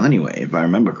NHL anyway, if I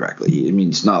remember correctly. I mean,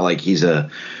 it's not like he's a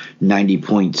 90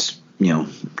 points,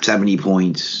 70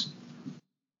 points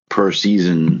per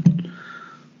season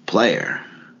player.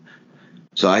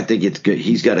 So I think it's good.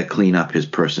 He's got to clean up his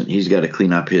person. He's got to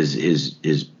clean up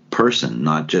his person,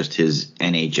 not just his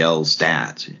NHL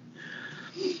stats.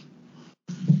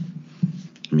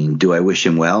 I mean, do I wish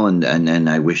him well and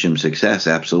I wish him success?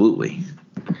 Absolutely.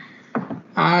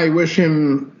 I wish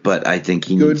him, but I think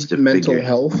he needs to mental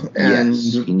health, and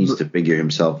yes, he needs to figure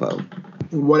himself out.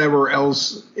 Whatever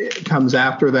else comes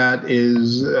after that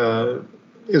is a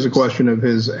question of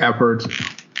his efforts.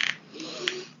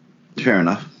 Fair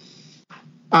enough.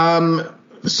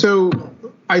 So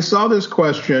I saw this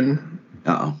question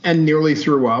and nearly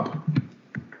threw up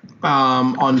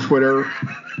on Twitter.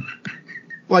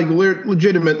 Like,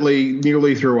 legitimately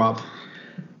nearly threw up.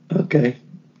 Okay.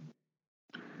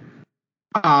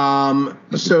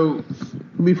 So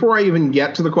before I even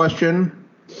get to the question,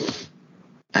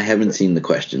 I haven't seen the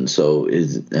question, so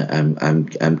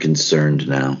I'm concerned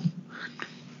now.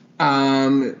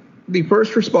 The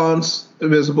first response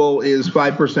visible is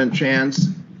 5% chance.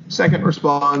 Second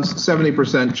response,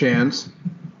 70% chance.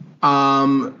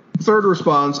 Third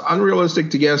response, unrealistic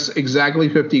to guess exactly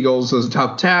 50 goals is a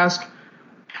tough task.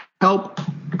 Help,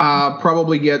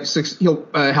 probably get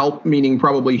help meaning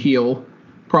probably heal,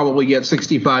 probably get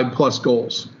 65 plus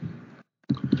goals.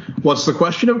 What's the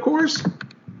question, of course?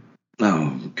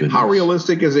 Oh, goodness. How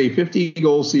realistic is a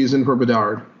 50-goal season for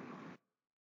Bedard?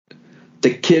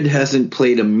 The kid hasn't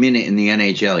played a minute in the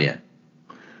NHL yet.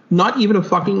 Not even a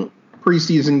fucking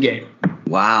preseason game.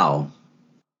 Wow.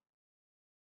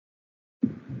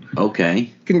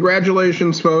 Okay.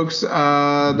 Congratulations, folks.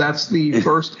 That's the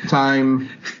first time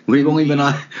we've only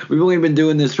been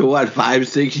doing this for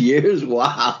 5-6 years.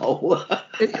 Wow.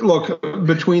 Look,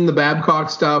 between the Babcock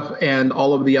stuff and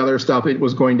all of the other stuff, it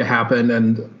was going to happen,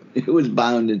 and it was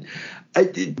bounded.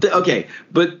 Okay,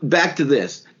 but back to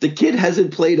this. The kid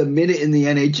hasn't played a minute in the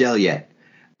NHL yet.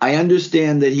 I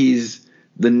understand that he's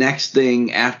the next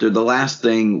thing after the last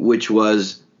thing, which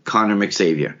was Connor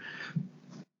McSavior.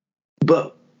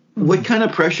 But what kind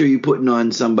of pressure are you putting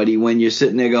on somebody when you're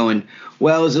sitting there going,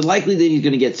 well, is it likely that he's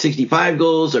going to get 65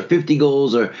 goals or 50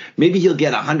 goals or maybe he'll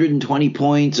get 120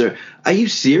 points? Or are you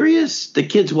serious? The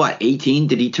kid's what, 18?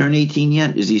 Did he turn 18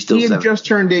 yet? Is he still 7? He had just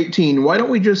turned 18. Why don't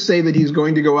we just say that he's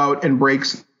going to go out and break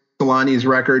Solani's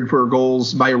record for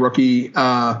goals by a rookie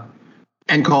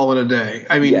and call it a day?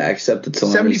 I mean, yeah, except that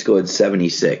Solani scored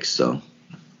 76. So,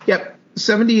 yep,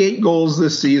 78 goals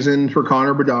this season for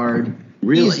Connor Bedard.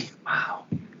 Really? Easy. Wow.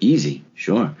 Easy,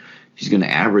 sure. He's going to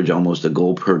average almost a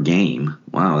goal per game.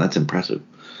 Wow, that's impressive.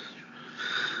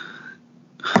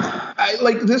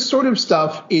 This sort of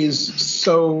stuff is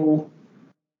so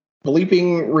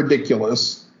bleeping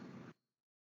ridiculous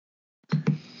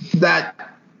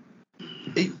that,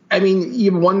 I mean,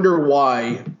 you wonder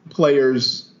why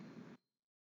players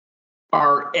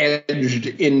are edged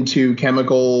into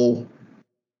chemical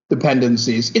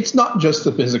dependencies. It's not just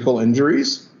the physical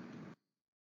injuries.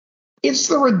 It's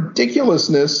the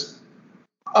ridiculousness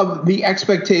of the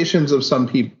expectations of some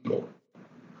people.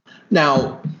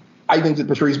 Now, I think that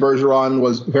Patrice Bergeron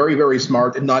was very, very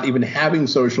smart in not even having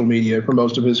social media for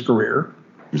most of his career.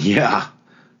 Yeah.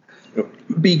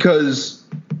 Because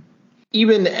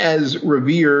even as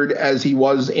revered as he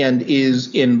was and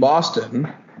is in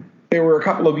Boston, there were a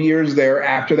couple of years there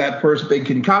after that first big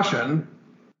concussion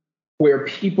where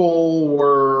people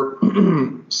were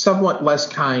somewhat less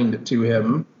kind to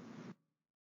him.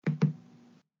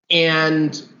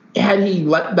 And had he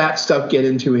let that stuff get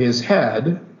into his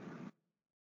head,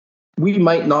 we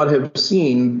might not have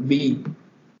seen the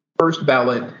first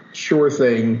ballot, sure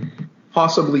thing,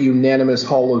 possibly unanimous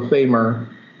Hall of Fame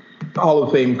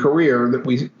career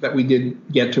that we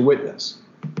did get to witness.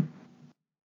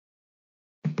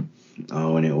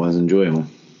 Oh, and it was enjoyable.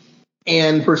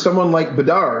 And for someone like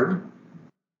Bedard,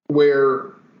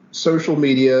 where social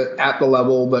media at the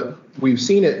level that we've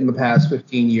seen it in the past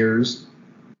 15 years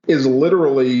is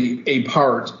literally a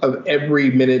part of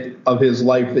every minute of his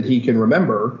life that he can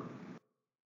remember,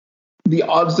 the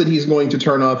odds that he's going to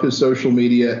turn off his social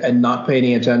media and not pay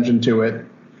any attention to it,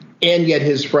 and get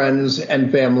his friends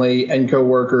and family and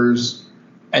coworkers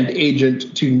and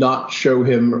agent to not show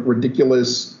him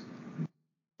ridiculous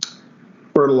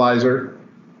fertilizer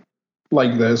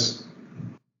like this,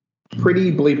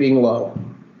 pretty bleeping low.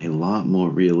 A lot more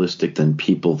realistic than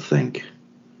people think.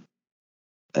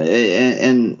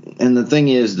 And the thing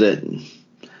is that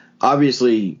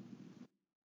obviously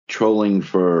trolling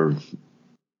for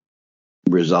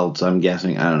results, I'm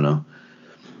guessing, I don't know.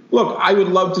 Look, I would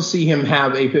love to see him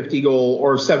have a 50-goal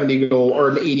or 70-goal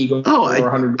or an 80-goal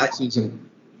or 100-goal season.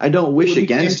 I don't wish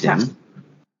against fantastic. him.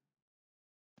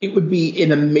 It would be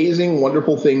an amazing,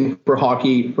 wonderful thing for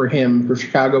hockey, for him, for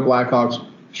Chicago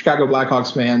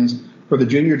Blackhawks fans, for the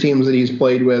junior teams that he's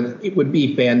played with. It would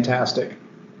be fantastic.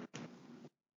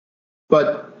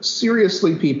 But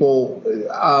seriously, people,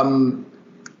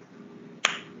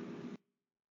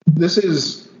 this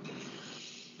is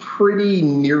pretty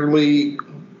nearly,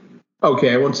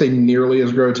 okay, I won't say nearly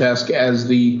as grotesque as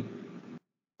the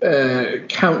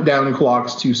countdown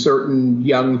clocks to certain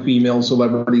young female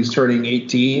celebrities turning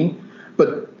 18,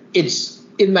 but it's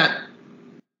in that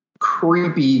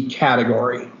creepy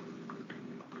category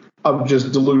of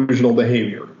just delusional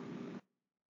behavior.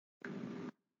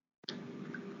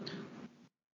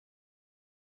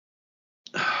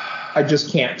 I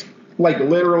just can't. Like,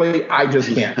 literally, I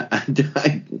just can't.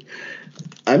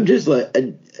 I'm just like,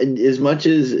 as much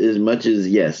as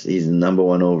yes, he's the number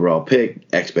one overall pick.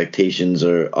 Expectations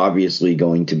are obviously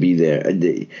going to be there.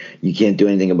 You can't do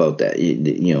anything about that.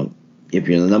 You know, if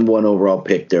you're the number one overall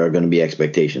pick, there are going to be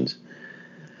expectations.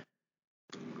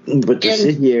 But to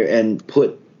sit here and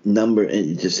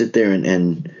to sit there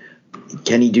and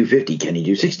can he do 50? Can he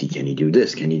do 60? Can he do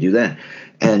this? Can he do that?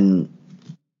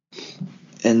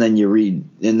 And then you read,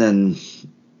 and then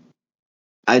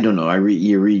I don't know.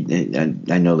 You read.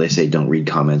 I know they say don't read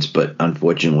comments, but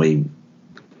unfortunately,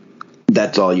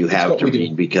 that's all you have to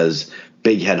read because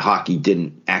Big Head Hockey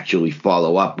didn't actually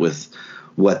follow up with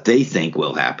what they think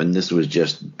will happen. This was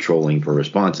just trolling for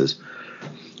responses.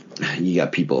 You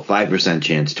got people 5%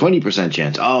 chance, 20%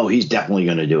 chance. Oh, he's definitely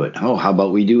going to do it. Oh, how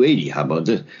about we do 80? How about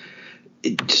this?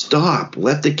 Stop.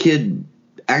 Let the kid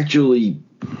actually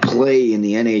play in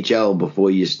the NHL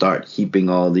before you start heaping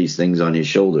all these things on his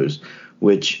shoulders,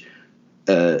 which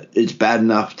it's bad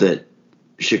enough that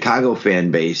Chicago fan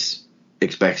base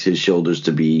expects his shoulders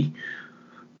to be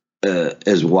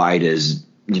as wide as,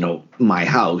 my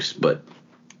house, but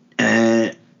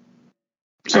sorry.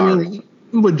 I mean,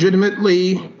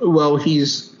 legitimately, well,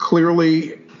 he's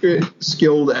clearly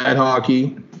skilled at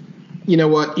hockey. You know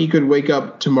what? He could wake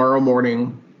up tomorrow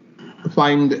morning,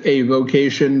 find a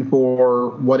vocation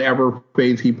for whatever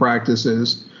faith he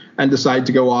practices, and decide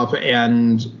to go off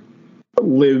and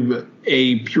live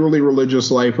a purely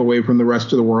religious life away from the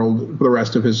rest of the world for the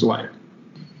rest of his life.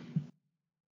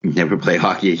 Never play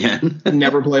hockey again.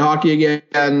 Never play hockey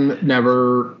again.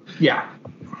 Never. Yeah.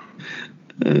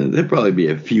 There'd probably be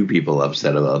a few people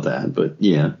upset about that, but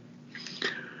yeah.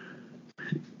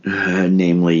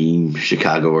 Namely,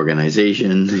 Chicago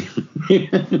organization.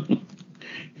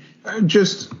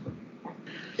 Just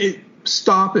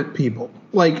stop it, people.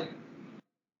 Like,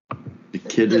 the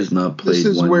kid has not played. This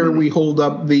is where we hold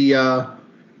up the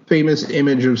famous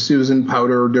image of Susan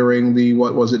Powder during the,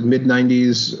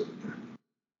 mid-90s?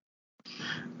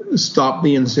 Stop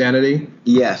the Insanity.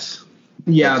 Yes.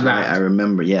 Yeah, that. Right. I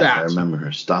remember. Yeah, I remember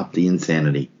her. Stop the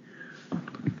Insanity.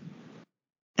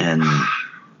 And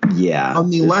yeah. On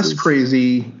the less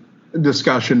crazy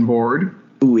discussion board.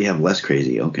 Ooh, we have less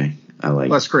crazy. Okay. I like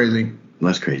less crazy.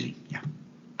 Less crazy. Yeah.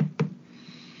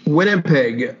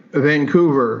 Winnipeg,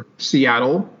 Vancouver,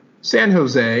 Seattle, San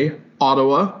Jose,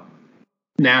 Ottawa,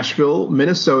 Nashville,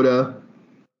 Minnesota,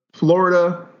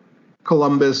 Florida,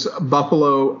 Columbus,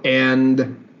 Buffalo,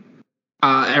 and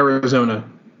Arizona.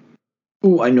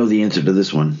 Ooh, I know the answer to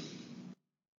this one.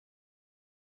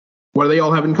 What do they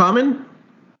all have in common?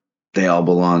 They all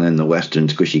belong in the Western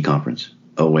Squishy Conference.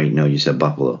 Oh wait, no, you said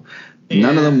Buffalo.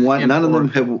 None of them won. None of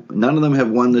them have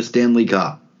won the Stanley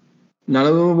Cup. None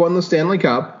of them have won the Stanley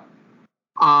Cup.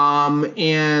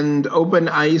 And Open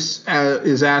Ice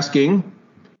is asking,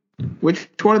 which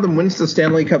one of them wins the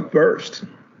Stanley Cup first?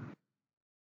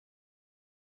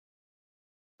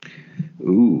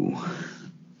 Ooh.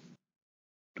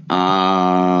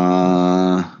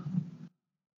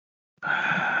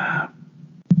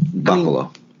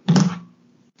 Buffalo.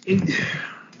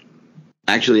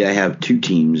 Actually, I have two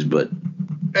teams, but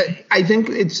I think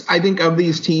of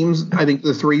these teams, I think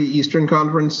the three Eastern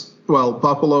Conference, well,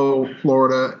 Buffalo,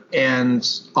 Florida, and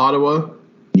Ottawa,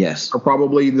 yes, are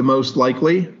probably the most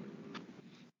likely.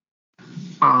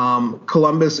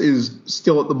 Columbus is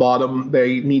still at the bottom.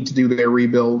 They need to do their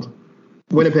rebuild.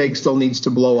 Winnipeg still needs to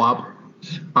blow up.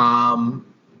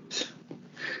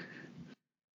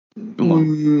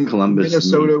 Columbus,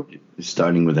 Minnesota, is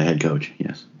starting with a head coach.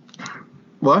 Yes.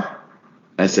 What?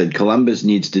 I said Columbus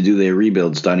needs to do their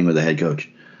rebuild, starting with a head coach.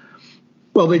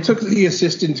 Well, they took the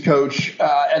assistant coach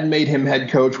and made him head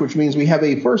coach, which means we have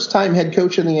a first-time head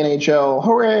coach in the NHL.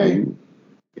 Hooray!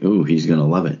 Ooh, he's gonna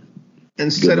love it.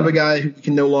 Instead of a guy who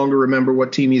can no longer remember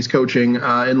what team he's coaching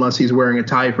unless he's wearing a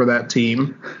tie for that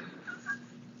team.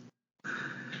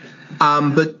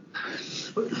 But,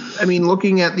 I mean,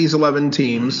 looking at these 11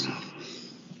 teams,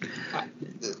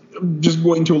 I'm just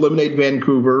going to eliminate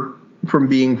Vancouver from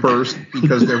being first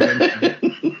because they're Vancouver.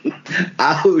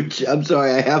 Ouch. I'm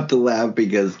sorry. I have to laugh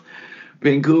because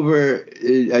Vancouver,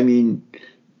 I mean,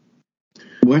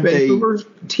 Vancouver's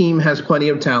team has plenty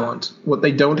of talent. What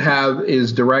they don't have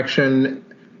is direction,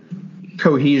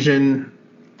 cohesion,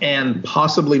 and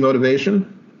possibly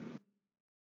motivation.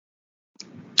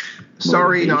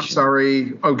 Sorry, not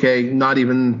sorry. Okay, not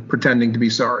even pretending to be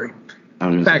sorry.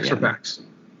 Facts are facts.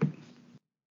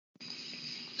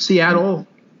 Seattle,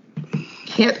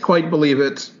 can't quite believe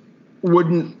it.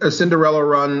 Wouldn't a Cinderella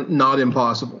run not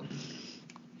impossible?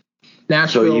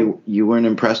 Nashville. So you weren't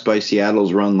impressed by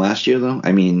Seattle's run last year, though?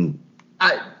 I mean,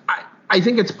 I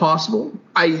think it's possible.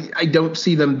 I don't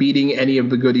see them beating any of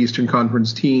the good Eastern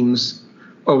Conference teams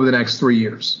over the next 3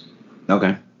 years.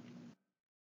 Okay.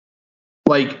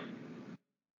 Like,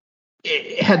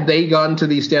 had they gone to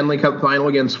the Stanley Cup final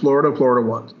against Florida, Florida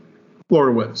won.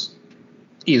 Florida wins.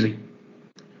 Easy.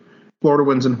 Florida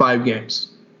wins in 5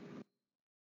 games.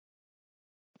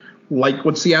 Like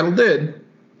what Seattle did,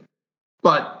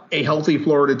 but a healthy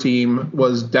Florida team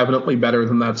was definitely better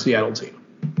than that Seattle team.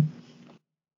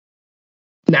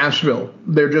 Nashville,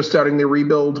 they're just starting their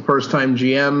rebuild. First-time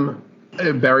GM,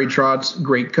 Barry Trotz,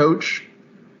 great coach,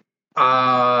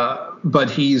 but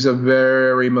he's a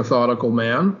very methodical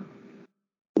man.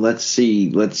 Let's see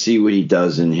what he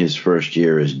does in his first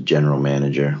year as general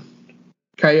manager.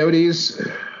 Coyotes,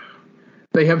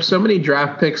 they have so many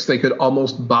draft picks they could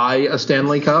almost buy a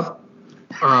Stanley Cup.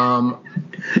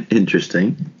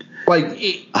 Interesting. Like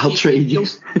I'll trade you.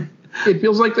 It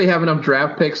feels like they have enough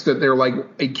draft picks that they're like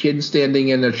a kid standing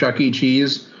in a Chuck E.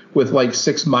 Cheese with like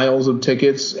 6 miles of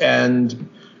tickets and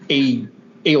a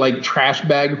like trash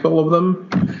bag full of them.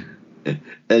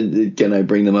 And can I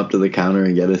bring them up to the counter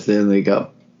and get a Stanley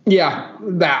Cup? Yeah,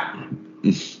 that.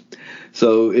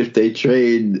 So if they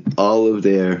trade all of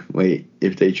their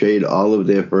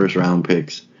first round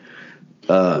picks,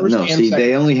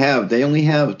 they only have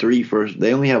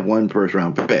one first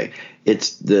round pick.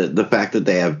 It's the fact that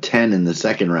they have 10 in the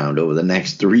second round over the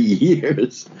next 3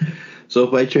 years. So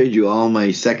if I trade you all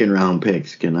my second round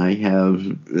picks, can I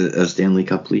have a Stanley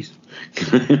Cup, please?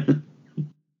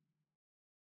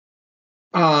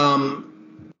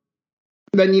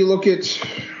 Then you look at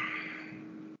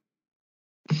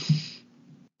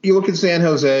San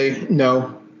Jose.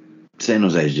 No. San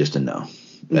Jose is just a no.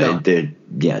 No.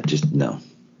 Just no.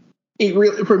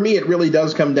 For me, it really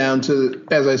does come down to,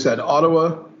 as I said,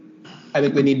 Ottawa. I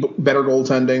think they need better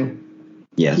goaltending.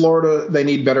 Yes. Florida, they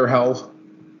need better health.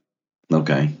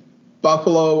 Okay.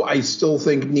 Buffalo, I still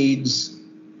think needs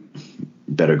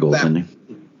better goaltending.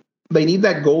 They need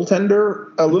that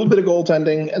goaltender, a little bit of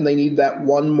goaltending, and they need that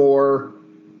one more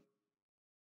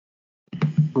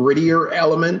grittier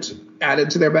element added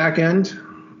to their back end.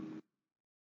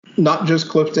 Not just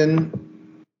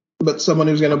Clifton, but someone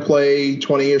who's going to play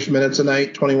 20-ish minutes a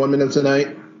night, 21 minutes a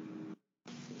night.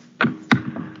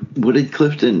 What did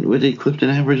Clifton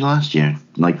average last year?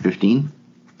 Like 15?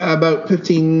 About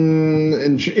 15,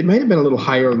 and it might have been a little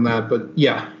higher than that, but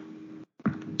yeah.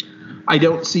 I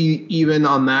don't see, even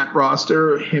on that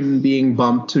roster, him being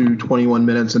bumped to 21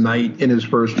 minutes a night in his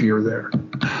first year there.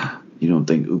 You don't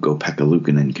think Ukko-Pekka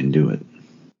Luukkonen can do it?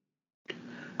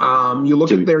 You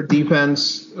look at their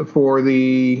defense for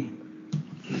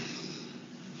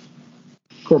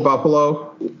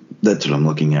Buffalo. That's what I'm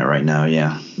looking at right now,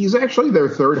 yeah. He's actually their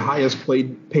third highest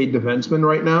paid defenseman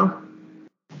right now.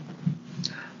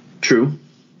 True.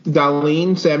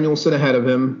 Dahlin, Samuelsson ahead of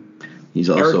him. He's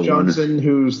also Eric Johnson,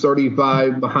 who's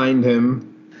 35 behind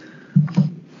him.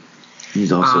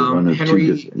 He's also one of Henry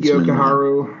two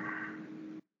defensemen.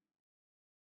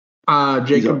 Yokoharu.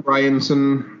 Jacob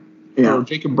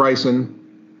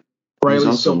Bryson.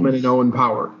 Riley Stillman and Owen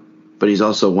Power. But he's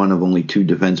also one of only two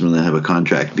defensemen that have a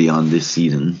contract beyond this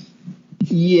season.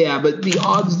 Yeah, but the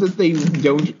odds that they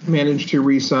don't manage to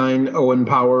re-sign Owen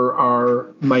Power are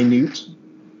minute.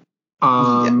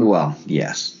 Well,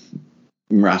 yes.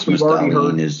 Rasmus We've already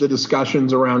Dahlin heard the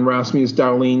discussions around Rasmus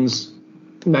Dahlin's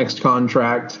next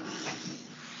contract.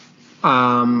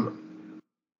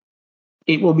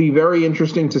 It will be very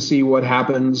interesting to see what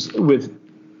happens with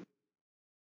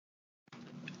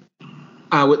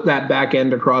that back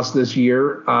end across this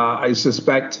year. I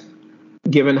suspect,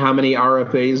 given how many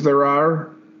RFAs there are,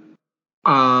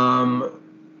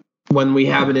 when we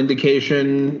have an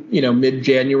indication,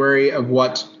 mid-January of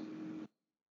what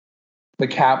the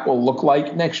cap will look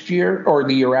like next year or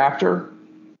the year after.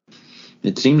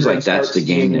 It seems like that's the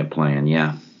game they're playing,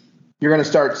 yeah. You're going to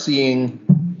start seeing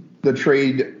the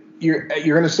trade. You're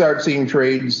going to start seeing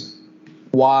trades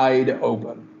wide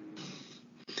open.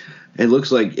 It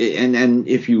looks like, and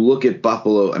if you look at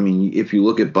Buffalo, if you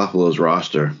look at Buffalo's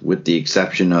roster, with the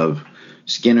exception of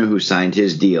Skinner, who signed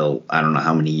his deal, I don't know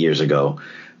how many years ago.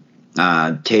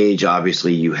 Tage,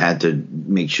 obviously, you had to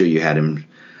make sure you had him.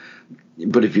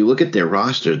 But if you look at their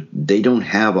roster, they don't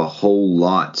have a whole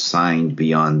lot signed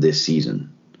beyond this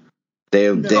season.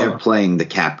 They're playing the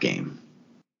cap game.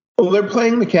 Well, they're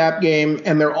playing the cap game,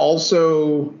 and they're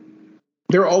also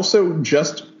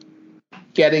just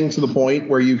getting to the point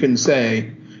where you can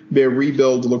say their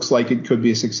rebuild looks like it could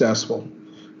be successful.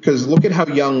 Because look at how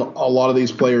young a lot of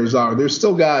these players are. There's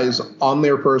still guys on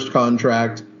their first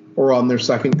contract or on their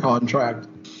second contract.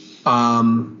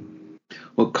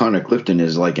 Well, Connor Clifton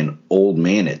is like an old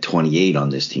man at 28 on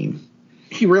this team.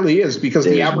 He really is, because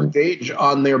the average age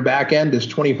on their back end is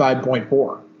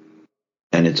 25.4.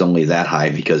 And it's only that high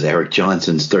because Eric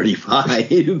Johnson's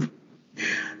 35. You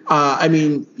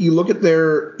look at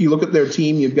their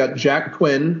team. You've got Jack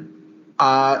Quinn,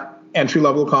 entry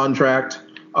level contract.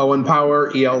 Owen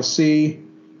Power, ELC.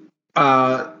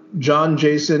 John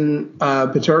Jason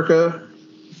Peterka,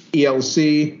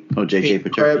 ELC. Oh, JJ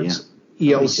Peterka,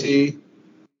 yeah. ELC.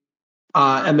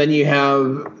 And then you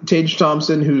have Tage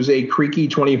Thompson, who's a creaky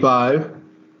 25.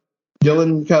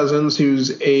 Dylan Cousins,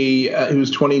 who's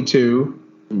 22.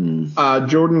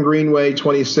 Jordan Greenway,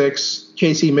 26.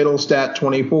 Casey Middlestat,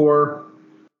 24.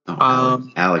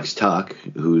 Alex Tuck,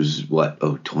 who's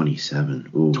 27.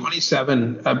 Ooh.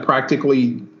 27,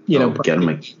 practically,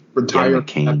 retired.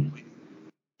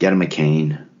 Get a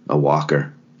McCain, a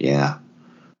Walker, yeah.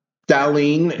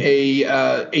 Dahlin,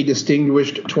 a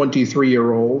distinguished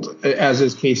 23-year-old, as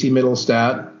is Casey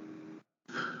Middlestat.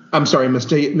 I'm sorry,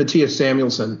 Matthias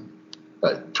Samuelsson.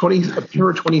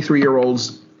 Pure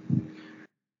 23-year-olds.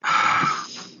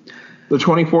 The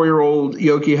 24-year-old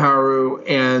Yokoharu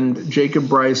and Jacob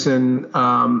Bryson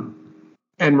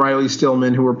and Riley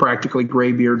Stillman, who were practically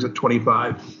graybeards at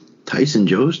 25. Tyson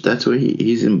Jost, that's where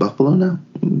he's in Buffalo now?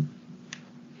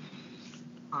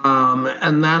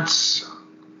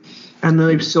 And then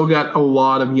they've still got a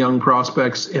lot of young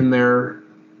prospects in their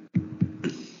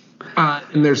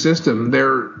system.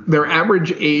 Their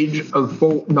average age of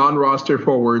full non-roster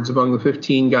forwards among the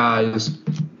 15 guys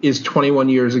is 21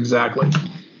 years exactly.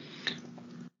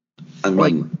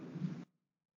 The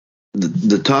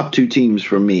top two teams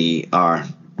for me are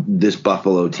this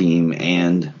Buffalo team,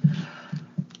 and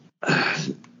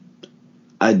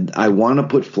I want to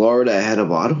put Florida ahead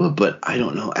of Ottawa, but I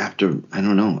don't know.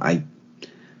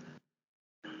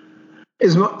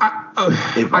 If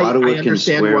Ottawa I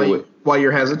understand why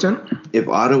you're hesitant. If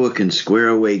Ottawa can square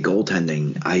away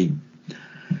goaltending,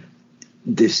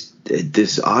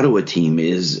 this Ottawa team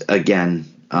is again.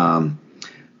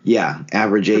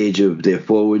 Average age of their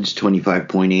forwards,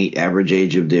 25.8. Average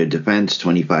age of their defense,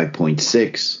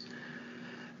 25.6.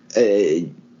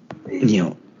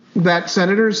 That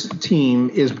Senators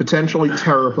team is potentially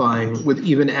terrifying with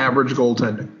even average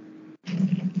goaltending.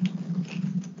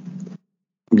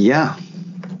 Yeah.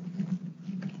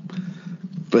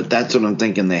 But that's what I'm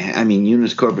thinking.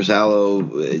 Eunice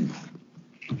Corpus-Allo.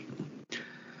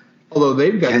 Although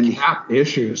they've got cap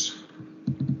issues.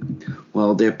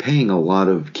 Well, they're paying a lot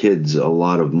of kids a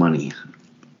lot of money.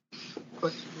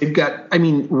 But they've got,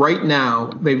 right now,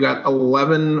 they've got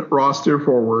 11 roster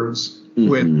forwards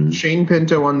with Shane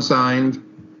Pinto unsigned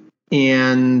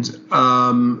and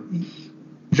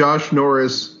Josh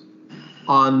Norris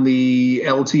on the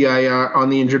LTIR, on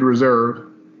the injured reserve.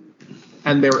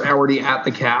 And they're already at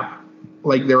the cap.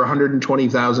 Like, they're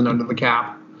 $120,000 under the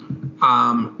cap.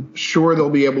 Sure, they'll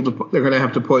be able to. They're going to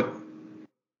have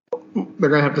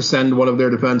to send one of their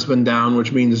defensemen down,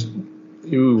 which means,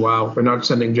 they're not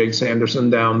sending Jake Sanderson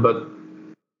down, but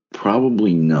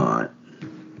probably not.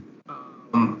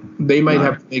 They might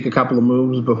have to make a couple of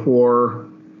moves before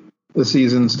the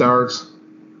season starts,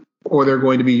 or they're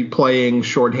going to be playing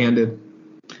shorthanded.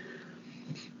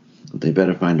 They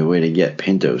better find a way to get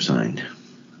Pinto signed.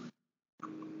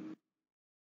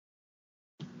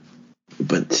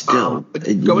 But still,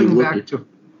 going back to.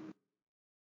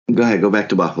 Go ahead. Go back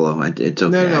to Buffalo. It's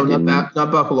okay. No, not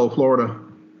Buffalo, Florida.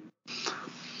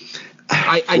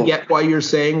 I get why you're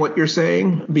saying what you're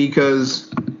saying,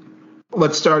 because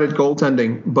let's start at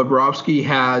goaltending. Bobrovsky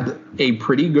had a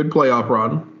pretty good playoff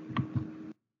run,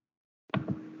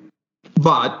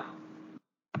 but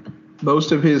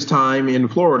most of his time in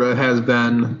Florida has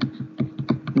been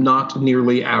not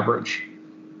nearly average.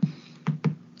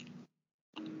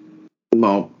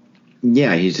 Well,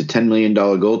 yeah, he's a $10 million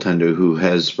goaltender who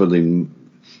has, for the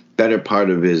better part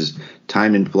of his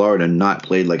time in Florida, not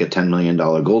played like a $10 million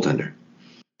goaltender.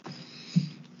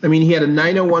 He had a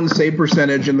 .901 save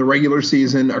percentage in the regular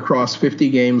season across 50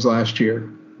 games last year.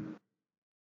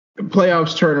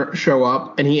 Playoffs show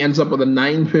up, and he ends up with a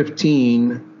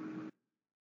 .915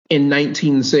 in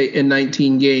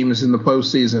 19 games in the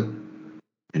postseason.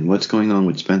 And what's going on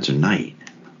with Spencer Knight?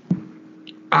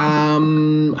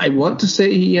 I want to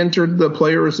say he entered the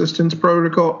player assistance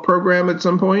program at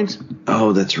some point.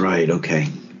 Oh, that's right. Okay.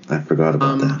 I forgot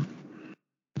about that.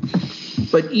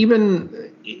 But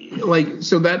even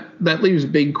so that leaves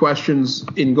big questions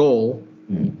in goal.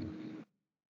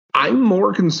 I'm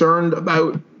more concerned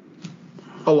about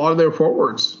a lot of their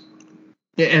forwards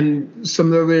and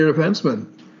some of their defensemen.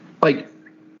 Like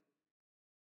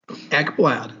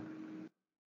Ekblad.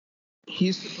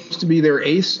 He's supposed to be their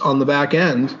ace on the back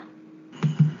end.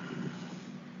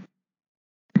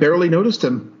 Barely noticed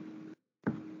him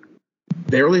in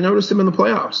the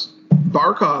playoffs.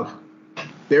 Barkov,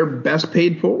 their best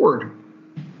paid forward.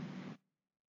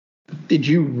 Did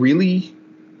you really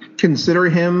consider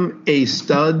him a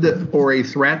stud or a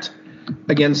threat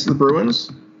against the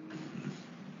Bruins?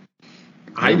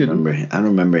 I don't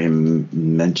remember him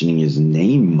mentioning his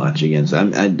name much against.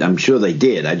 I'm sure they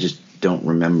did. I just don't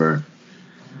remember.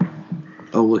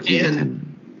 Oh, look,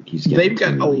 they've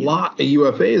got a lot of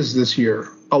UFAs this year.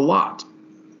 A lot.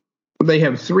 They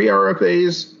have 3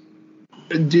 RFAs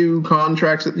due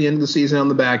contracts at the end of the season on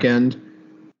the back end,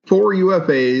 4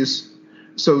 UFAs.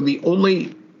 So the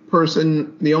only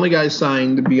guy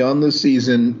signed beyond the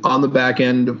season on the back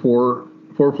end for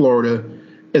Florida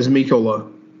is Mikkola.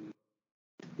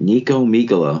 Nico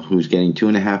Mikkola, who's getting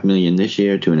 $2.5 million this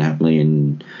year, $2.5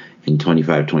 million in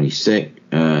 25-26,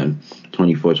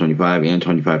 24-25, and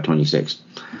 25-26.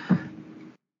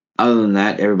 Other than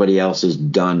that, everybody else is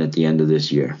done at the end of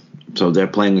this year. So they're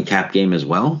playing the cap game as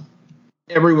well?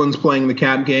 Everyone's playing the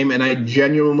cap game, and I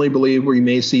genuinely believe we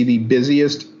may see the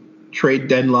busiest trade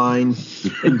deadline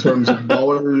in terms of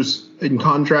dollars and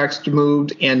contracts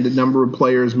moved and the number of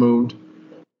players moved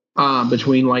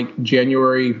between like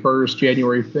January 1st,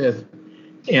 January 5th,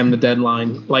 and the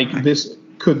deadline. Like, this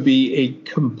could be a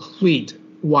complete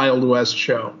Wild West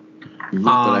show.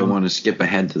 Not that I want to skip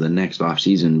ahead to the next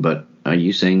offseason, but are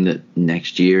you saying that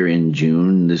next year in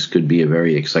June this could be a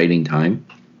very exciting time,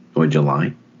 or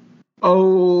July?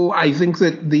 Oh, I think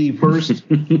that the first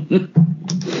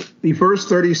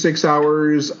 36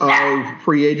 hours of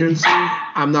free agency,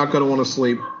 I'm not going to want to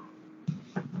sleep.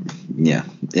 Yeah,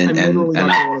 I'm literally not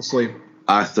going to want to sleep.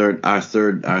 Our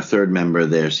third member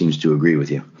there seems to agree with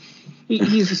you.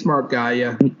 He's a smart guy,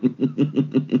 yeah.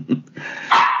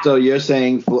 So you're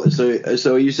saying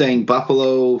so are you saying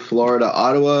Buffalo, Florida,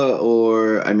 Ottawa,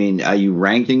 or are you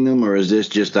ranking them, or is this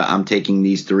just I'm taking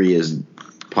these 3 as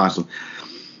possible?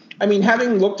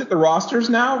 Having looked at the rosters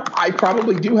now, I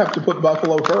probably do have to put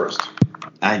Buffalo first.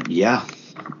 Yeah.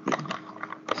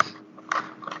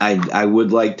 I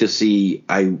would like to see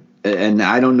I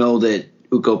don't know that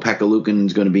Ukko-Pekka Luukkonen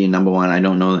is going to be number 1. I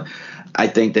don't know. I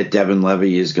think that Devin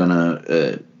Levy is going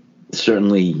to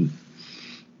certainly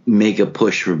make a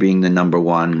push for being the number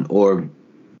one, or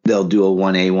they'll do a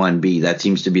 1A, 1B. That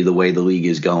seems to be the way the league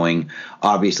is going.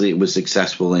 Obviously, it was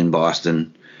successful in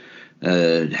Boston.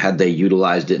 Had they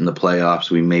utilized it in the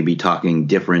playoffs, we may be talking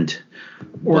different.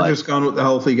 Or just gone with the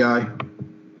healthy guy.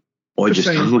 Or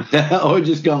just gone with the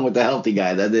healthy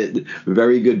guy.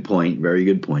 Very good point. Very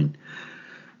good point.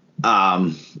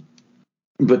 But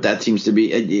that seems to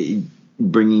be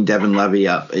bringing Devin Levy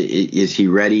up. Is he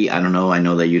ready? I don't know. I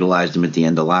know they utilized him at the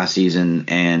end of last season,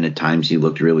 and at times he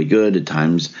looked really good. At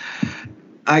times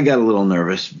I got a little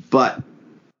nervous, but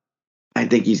I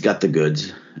think he's got the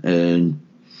goods.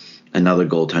 Another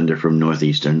goaltender from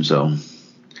Northeastern, so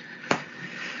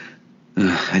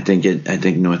I think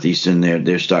Northeastern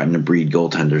they're starting to breed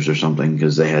goaltenders or something,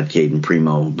 because they had Caden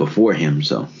Primo before him.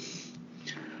 So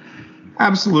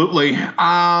absolutely.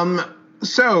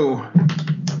 So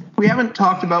we haven't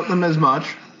talked about them as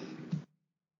much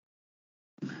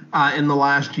in the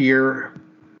last year,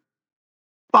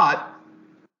 but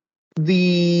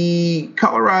the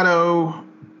Colorado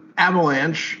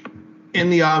Avalanche in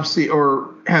the offseason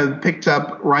have picked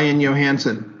up Ryan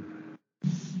Johansen.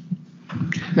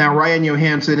 Now, Ryan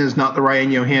Johansen is not the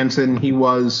Ryan Johansen he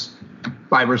was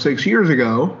 5 or 6 years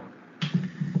ago,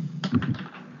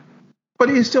 but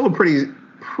he's still a pretty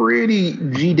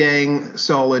g-dang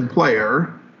solid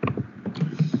player.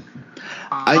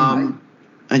 I'm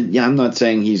not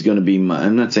saying he's going to be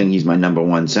I'm not saying he's my number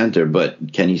one center,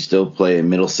 but can he still play a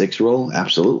middle six role?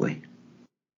 Absolutely.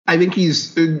 I think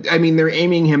they're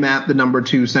aiming him at the number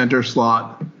 2 center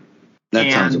slot.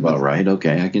 That sounds about right.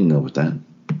 Okay, I can go with that.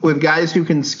 With guys who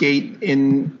can skate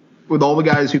with all the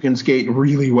guys who can skate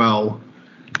really well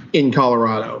in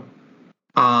Colorado.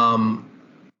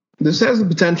 This has the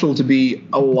potential to be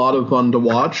a lot of fun to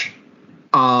watch.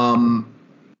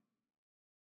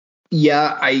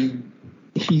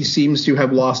 He seems to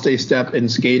have lost a step in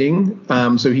skating,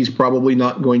 so he's probably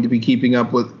not going to be keeping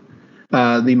up with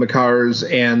the Makars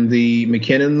and the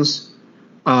McKinnons.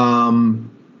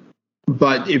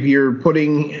 But if you're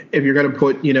going to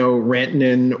put,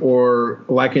 Rantanen or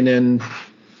Lehkonen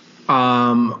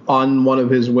on one of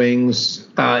his wings,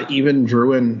 even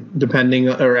Drouin,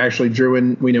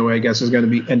 Drouin, we know, I guess, is going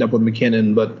to end up with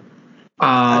McKinnon, but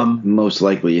most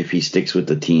likely, if he sticks with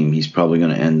the team, he's probably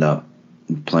going to end up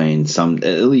playing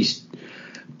at least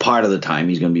part of the time.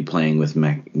 He's going to be playing with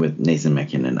Nathan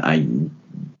McKinnon. I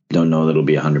don't know that it'll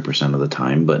be 100% of the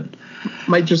time, but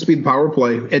might just be the power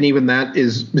play, and even that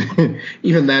is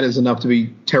enough to be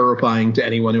terrifying to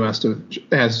anyone who has to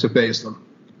face them.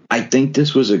 I think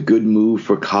this was a good move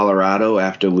for Colorado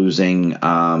after losing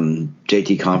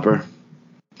JT Compher.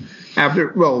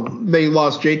 They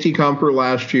lost JT Compher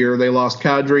last year. They lost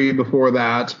Kadri before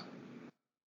that.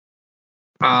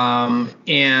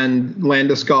 And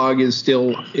Landeskog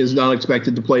is not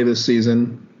expected to play this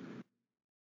season.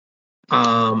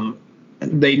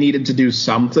 They needed to do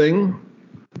something,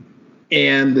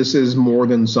 and this is more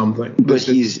than something. But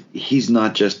he's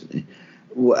not just.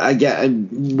 I get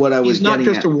what I was. He's not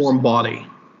just a warm body.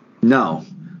 No,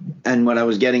 and what I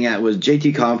was getting at was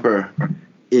JT Compher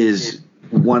is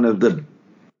one of the.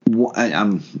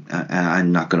 I'm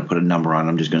not going to put a number on.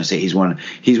 I'm just going to say he's one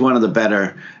of the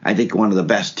better. I think one of the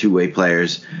best two-way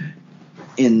players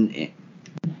in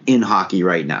hockey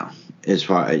right now. As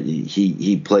far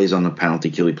he plays on the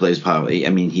penalty kill, he plays power. I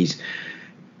mean,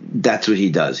 that's what he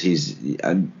does.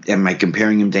 Am I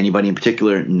comparing him to anybody in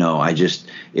particular? No.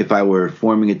 If I were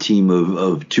forming a team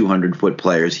of 200-foot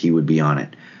players, he would be on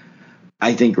it.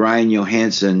 I think Ryan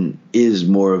Johansen is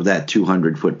more of that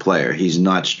 200-foot player. He's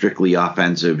not strictly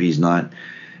offensive. He's not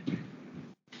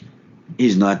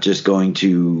just going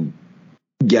to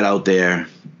get out there,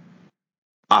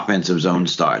 offensive zone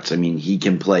starts. I mean, he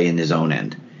can play in his own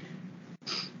end.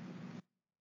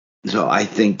 So I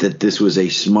think that this was a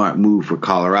smart move for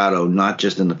Colorado, not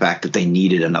just in the fact that they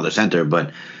needed another center,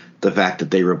 but the fact that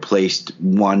they replaced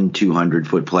one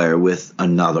 200-foot player with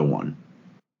another one.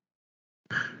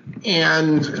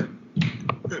 And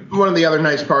one of the other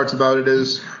nice parts about it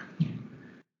is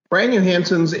Ryan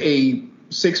Johansen's a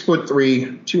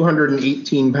 6'3",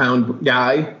 218-pound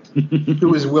guy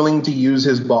who is willing to use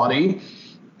his body.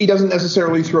 He doesn't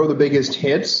necessarily throw the biggest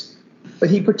hits,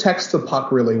 but he protects the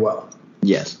puck really well.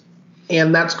 Yes.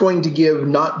 And that's going to give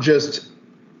not just,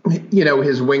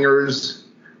 his wingers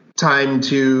time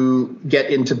to get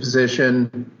into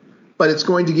position, but it's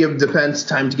going to give defense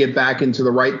time to get back into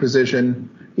the right position,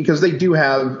 because they do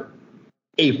have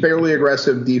a fairly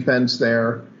aggressive defense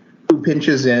there who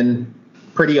pinches in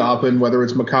pretty often, whether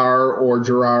it's Makar or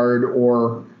Gerard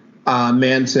or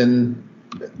Manson.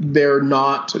 they're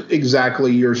not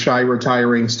exactly your shy,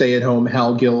 retiring, stay-at-home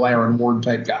Hal Gill, Aaron Ward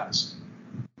type guys.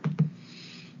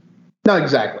 Not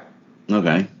exactly.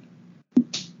 Okay.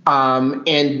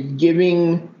 And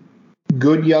giving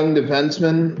good young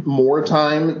defensemen more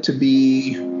time to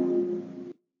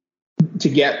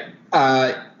get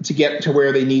to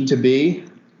where they need to be,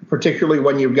 particularly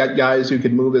when you've got guys who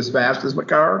can move as fast as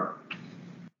Makar,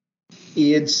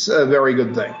 it's a very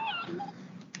good thing.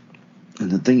 And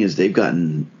the thing is, they've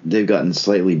gotten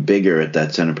slightly bigger at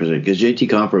that center position because JT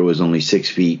Compher was only 6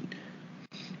 feet,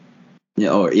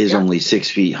 only 6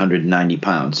 feet, 190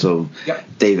 pounds. So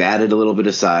they've added a little bit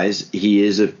of size. He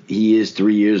is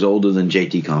 3 years older than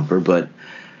JT Compher, but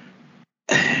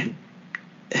I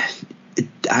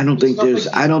don't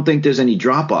think there's any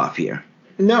drop off here.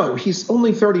 No, he's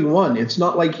only 31. It's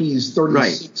not like he's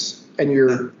 36 and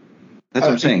you're. That's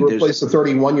what I'm saying. Replace a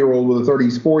 31-year-old with a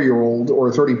 34-year-old or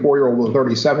a 34-year-old with a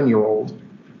 37-year-old.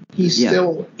 He's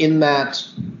still in that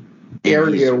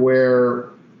area where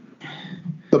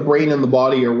the brain and the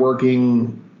body are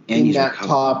working in that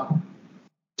top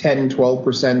 10,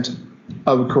 12%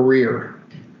 of career.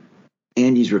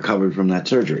 And he's recovered from that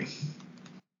surgery.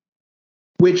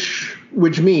 Which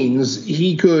means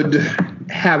he could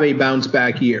have a bounce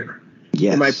back year.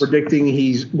 Yes. Am I predicting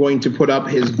he's going to put up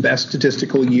his best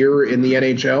statistical year in the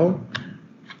NHL?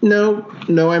 No,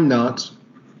 I'm not.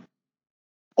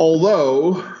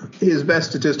 Although his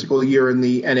best statistical year in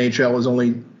the NHL is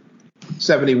only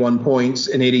 71 points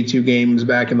in 82 games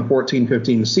back in the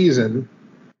 14-15 season.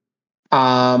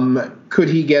 Could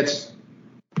he get?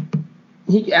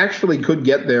 He actually could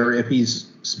get there if he's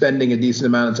spending a decent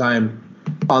amount of time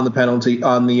on the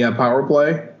power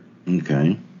play.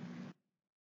 Okay.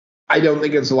 I don't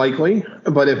think it's likely,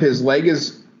 but if his leg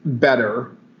is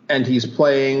better and he's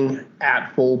playing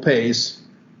at full pace,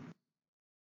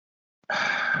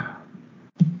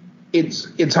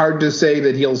 it's hard to say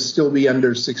that he'll still be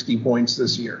under 60 points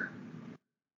this year.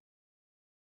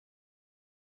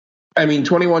 I mean,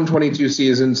 21-22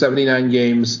 season, 79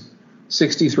 games,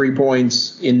 63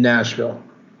 points in Nashville.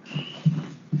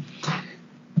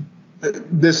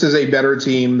 This is a better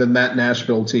team than that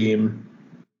Nashville team.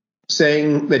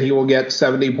 Saying that he will get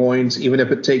 70 points, even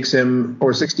if it takes him,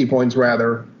 or 60 points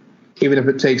rather, even if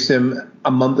it takes him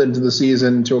a month into the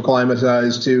season to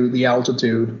acclimatize to the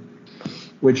altitude,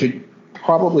 which it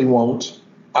probably won't.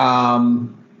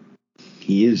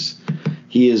 He is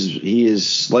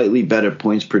slightly better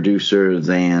points producer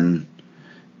than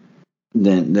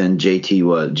JT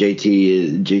was.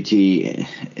 JT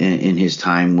in his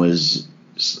time was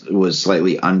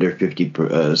slightly under 50,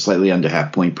 slightly under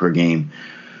half point per game.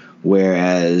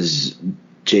 Whereas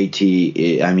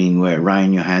where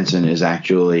Ryan Johansen is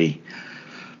actually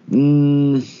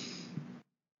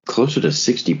closer to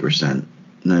 60%,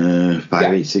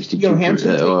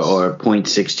 60% or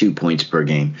 0.62 points per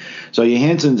game. So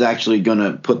Johansen's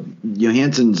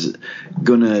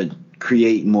gonna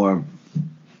create more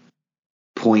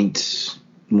points,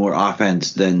 more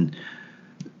offense than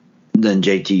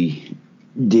JT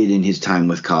did in his time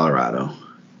with Colorado.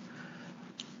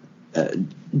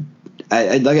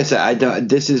 Like I said,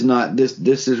 this is not just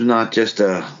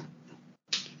a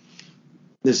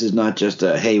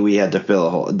hey, we had to fill a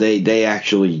hole. They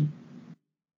actually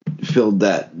filled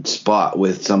that spot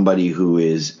with somebody who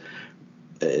is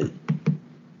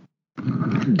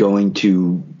going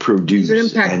to produce.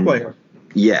 He's an impact player.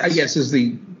 Yes, I guess is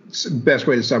the best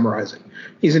way to summarize it.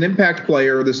 He's an impact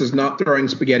player. This is not throwing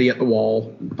spaghetti at the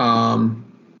wall.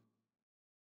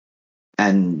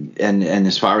 And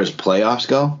as far as playoffs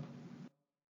go,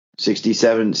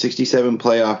 67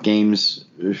 playoff games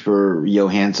for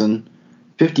Johansen,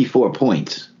 54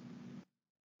 points.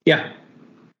 Yeah.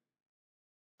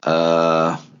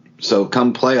 So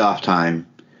come playoff time,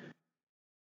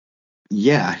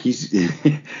 yeah, he's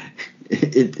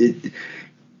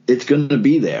it's going to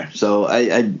be there. So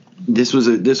this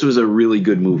was a really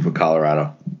good move for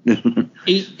Colorado. In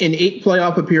 8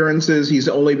 playoff appearances, he's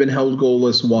only been held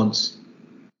goalless once.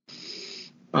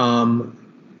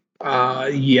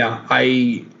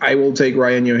 I will take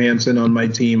Ryan Johansen on my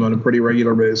team on a pretty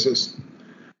regular basis,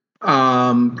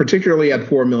 particularly at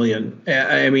 $4 million.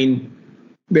 I mean,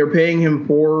 they're paying him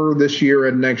 $4 this year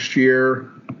and next year,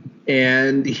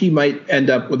 and he might end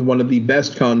up with one of the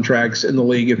best contracts in the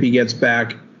league if he gets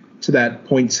back to that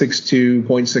 0.62,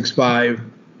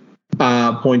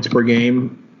 0.65 points per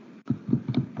game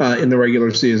in the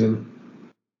regular season.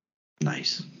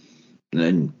 Nice.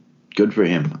 And good for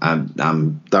him.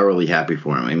 I'm thoroughly happy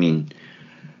for him. I mean,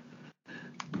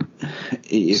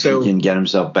 if he can get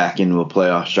himself back into a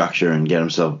playoff structure and get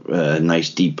himself a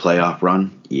nice deep playoff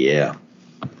run, yeah.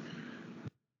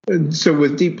 And so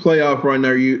with deep playoff run,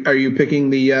 are you picking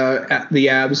the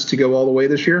Avs to go all the way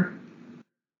this year?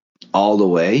 All the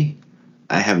way?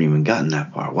 I haven't even gotten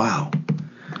that far. Wow.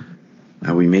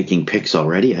 Are we making picks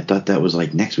already? I thought that was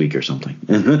like next week or something.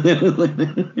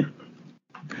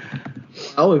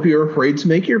 Well, if you're afraid to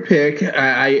make your pick,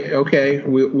 okay,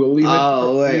 we'll leave it.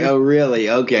 Oh, wait, oh, really?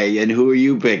 Okay. And who are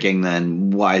you picking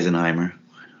then, Weisenheimer?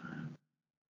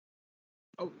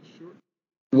 Oh, sure.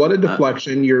 What a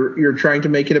deflection! You're trying to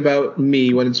make it about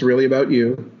me when it's really about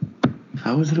you.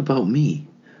 How is it about me?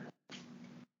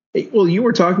 Well, you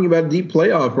were talking about a deep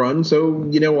playoff run, so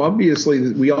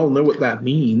obviously we all know what that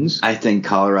means. I think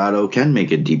Colorado can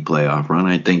make a deep playoff run.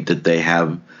 I think that they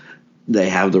have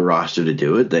the roster to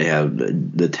do it. They have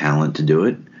the talent to do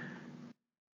it.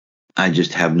 I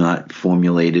just have not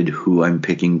formulated who I'm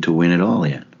picking to win it all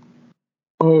yet.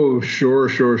 Oh, sure.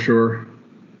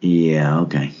 Yeah,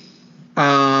 okay.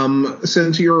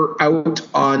 Since you're out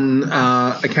on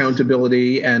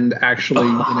accountability and actually,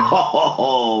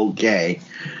 okay.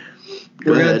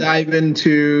 We're going to dive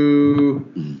into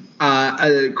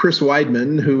Chris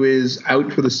Wideman, who is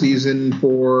out for the season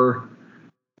for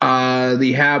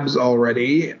the Habs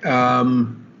already.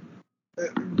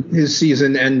 His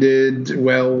season ended,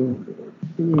 well,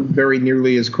 very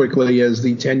nearly as quickly as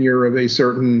the tenure of a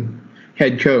certain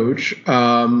head coach.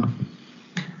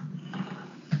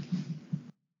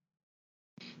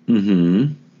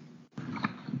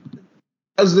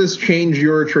 Does this change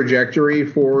your trajectory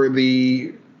for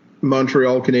the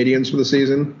Montreal Canadiens for the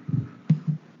season?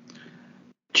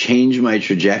 Change my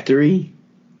trajectory?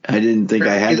 I didn't think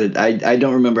I had it. I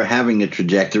don't remember having a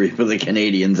trajectory for the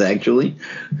Canadiens, actually.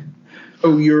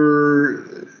 Oh,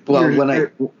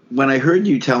 when I heard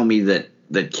you tell me that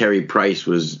Carey Price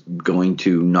was going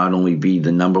to not only be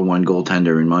the number one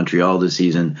goaltender in Montreal this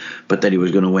season, but that he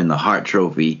was going to win the Hart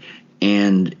Trophy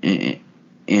and the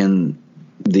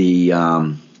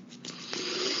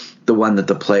one that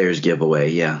the players give away,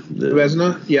 yeah. The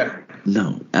Vezina? Yeah.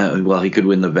 No. Well, he could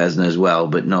win the Vezina as well,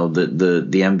 but no, the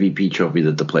MVP trophy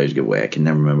that the players give away. I can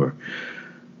never remember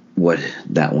what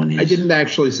that one is. I didn't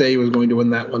actually say he was going to win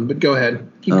that one, but go ahead.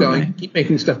 Keep going. Keep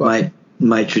making stuff up.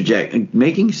 My trajectory,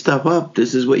 making stuff up.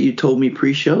 This is what you told me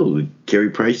pre-show. Carey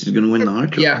Price is going to win the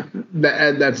Hart Trophy. Yeah,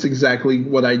 that's exactly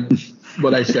what I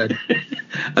said.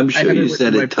 I'm sure you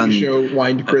said it. Pre-show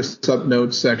wind Chris up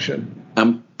notes section.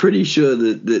 I'm pretty sure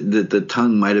that the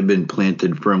tongue might have been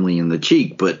planted firmly in the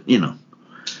cheek, but no,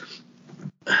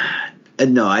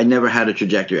 I never had a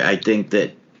trajectory. I think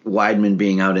that Wideman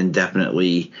being out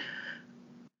indefinitely,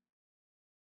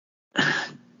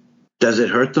 does it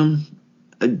hurt them?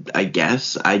 I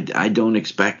guess. I don't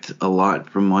expect a lot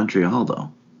from Montreal,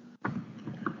 though.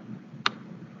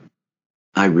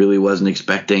 I really wasn't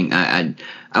expecting. I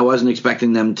wasn't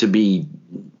expecting them to be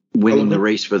winning the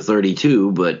race for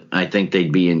 32, but I think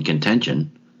they'd be in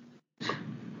contention.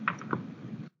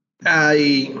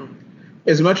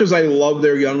 As much as I love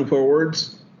their young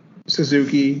forwards,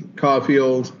 Suzuki,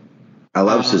 Caulfield. I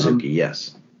love Suzuki,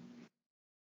 yes.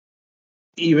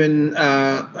 Even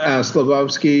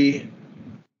Slavovsky.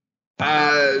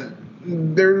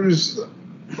 There's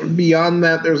beyond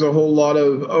that, there's a whole lot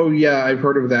of, oh yeah, I've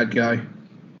heard of that guy.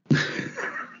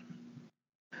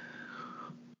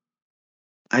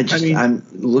 I'm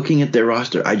looking at their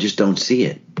roster. I just don't see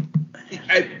it.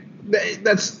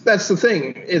 That's the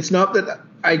thing. It's not that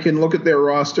I can look at their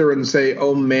roster and say,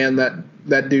 oh man,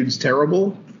 that dude's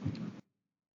terrible.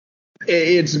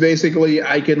 It's basically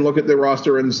I can look at the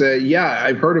roster and say, yeah,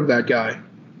 I've heard of that guy.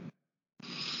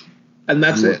 And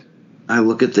that's it. I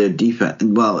look at their defense.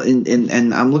 Well,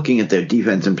 and I'm looking at their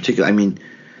defense in particular. I mean,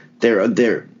 their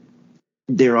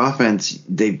offense,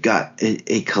 they've got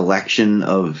a collection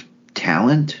of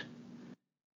talent.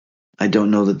 I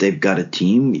don't know that they've got a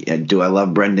team. Do I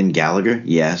love Brendan Gallagher?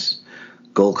 Yes.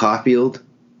 Cole Caulfield?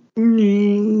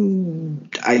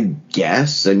 I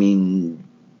guess. I mean,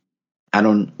 I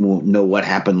don't know what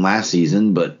happened last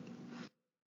season, but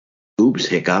oops,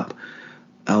 hiccup.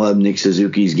 I love Nick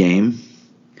Suzuki's game.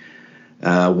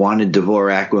 Wanted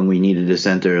Dvorak when we needed a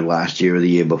center last year or the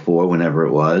year before, whenever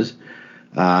it was.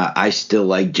 I still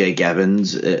like Jake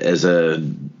Evans as a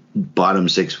bottom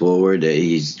six forward.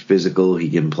 He's physical. He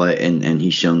can play, and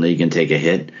he's shown that he can take a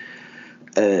hit.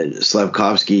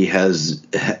 Slavkovsky has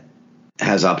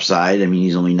upside. I mean,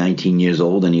 he's only 19 years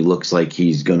old, and he looks like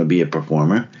he's going to be a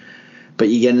performer. But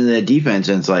you get into the defense,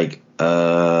 and it's like,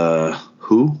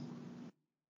 who?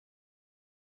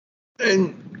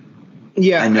 And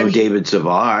yeah, I know David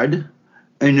Savard.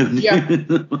 I know.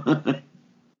 Yeah.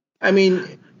 I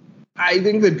mean, I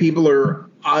think that people are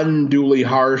unduly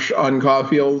harsh on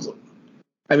Caulfield.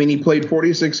 I mean, he played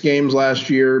 46 games last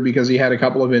year because he had a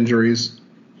couple of injuries.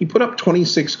 He put up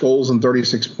 26 goals and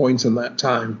 36 points in that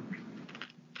time.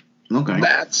 Okay.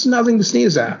 That's nothing to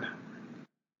sneeze at.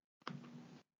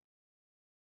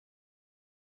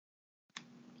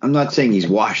 I'm not saying he's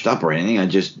washed up or anything.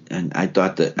 I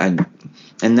thought that,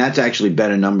 and that's actually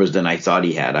better numbers than I thought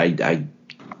he had. I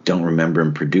don't remember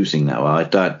him producing that well. I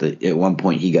thought that at one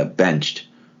point he got benched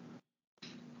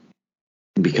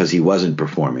because he wasn't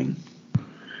performing.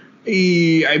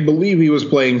 I believe he was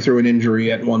playing through an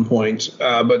injury at one point,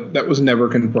 but that was never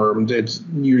confirmed. It's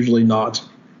usually not.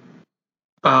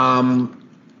 I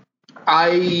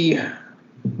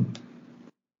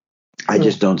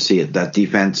just don't see it. That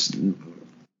defense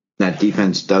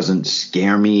doesn't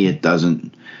scare me. It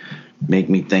doesn't make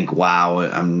me think, wow,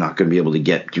 I'm not going to be able to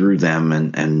get through them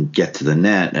and get to the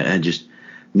net.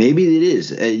 Maybe it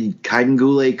is. Kaiden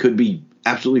Goulet could be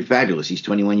absolutely fabulous. He's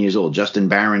 21 years old. Justin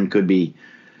Barron could be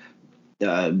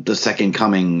the second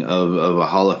coming of a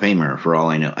Hall of Famer, for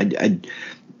all I know. It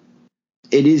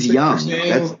is young.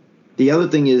 The other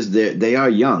thing is that they are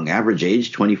young. Average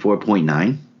age,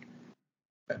 24.9.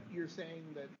 You're saying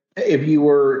that if you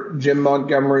were Jim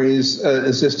Montgomery's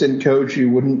assistant coach, you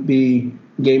wouldn't be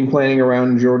game planning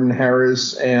around Jordan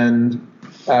Harris and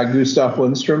Gustav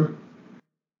Lindstrom?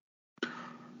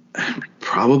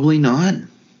 Probably not.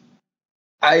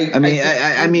 I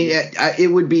mean, it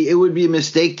would be a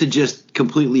mistake to just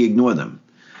completely ignore them.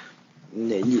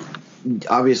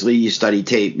 Obviously, you study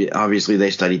tape. Obviously,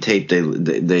 they study tape. They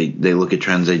look at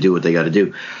trends. They do what they got to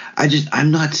do.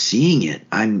 I'm not seeing it.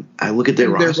 I look at their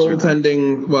roster. Their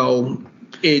goaltending, well,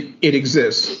 it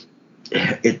exists.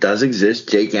 It does exist.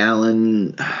 Jake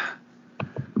Allen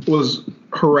was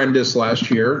horrendous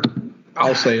last year.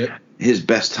 I'll say it. His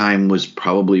best time was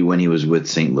probably when he was with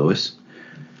St. Louis.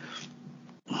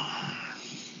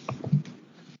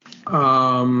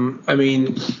 I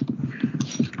mean,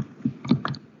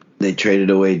 they traded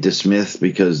away DeSmith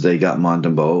because they got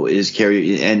Montembeault. Is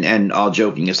Carey, and all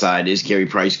joking aside, is Carey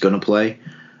Price going to play?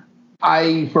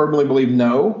 I firmly believe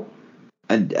no.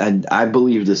 And I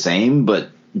believe the same, but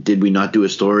did we not do a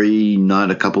story not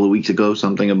a couple of weeks ago,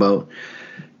 something about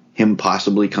him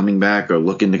possibly coming back or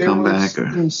looking to come back? Or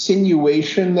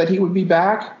insinuation that he would be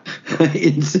back.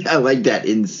 I like that,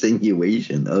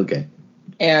 insinuation. Okay.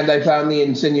 And I found the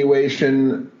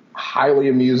insinuation highly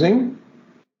amusing.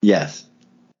 Yes.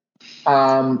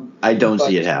 I don't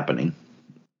see it happening.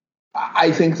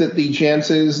 I think that the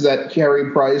chances that Carey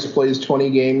Price plays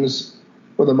 20 games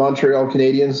for the Montreal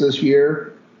Canadiens this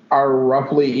year are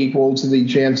roughly equal to the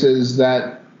chances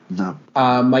that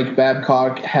Mike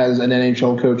Babcock has an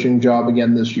NHL coaching job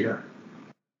again this year.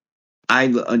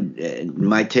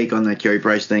 My take on that Carey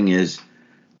Price thing is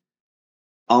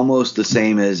almost the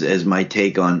same as my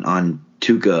take on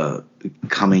Tuukka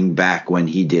coming back when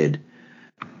he did.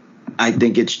 I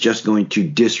think it's just going to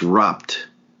disrupt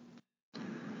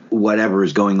whatever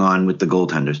is going on with the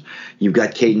goaltenders. You've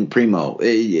got Caden Primo.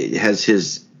 Has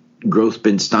his growth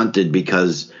been stunted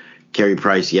because Carey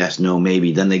Price, yes, no,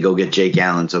 maybe. Then they go get Jake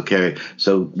Allen. So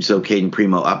Caden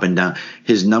Primo up and down.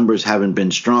 His numbers haven't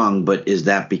been strong, but is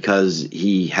that because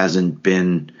he hasn't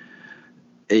been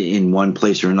in one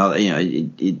place or another?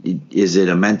 Is it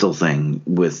a mental thing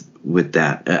with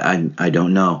that? I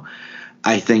don't know.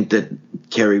 I think that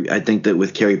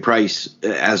with Carey Price,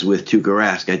 as with Tuukka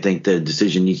Rask, I think the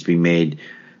decision needs to be made,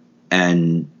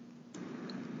 and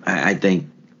I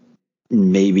think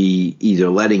maybe either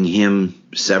letting him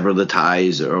sever the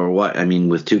ties or what. I mean,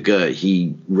 with Tuukka,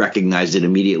 he recognized it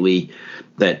immediately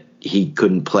that he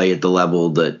couldn't play at the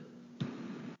level that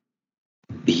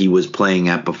he was playing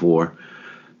at before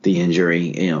the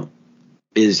injury.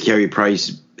 Has Carey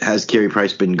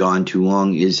Price been gone too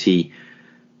long?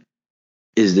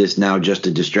 Is this now just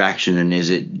a distraction, and is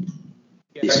it?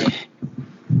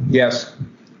 Yes.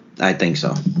 I think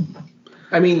so.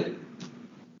 I mean,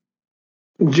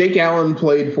 Jake Allen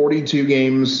played 42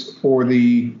 games for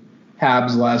the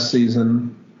Habs last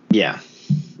season. Yeah.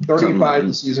 35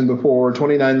 the season before,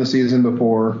 29 the season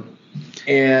before,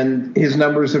 and his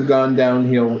numbers have gone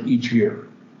downhill each year.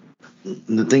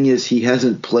 The thing is, he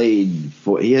hasn't played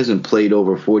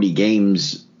over 40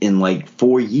 games in like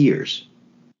 4 years.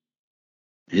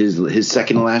 His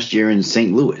second to last year in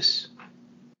St. Louis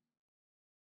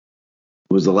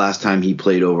was the last time he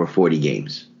played over 40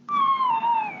 games.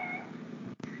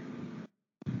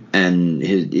 And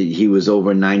he was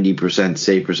over 90%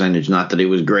 save percentage. Not that it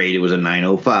was great. It was a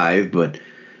 .905, but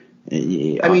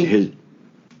I mean,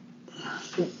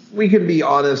 we can be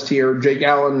honest here. Jake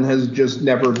Allen has just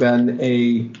never been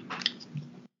a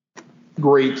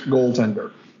great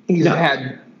goaltender. He's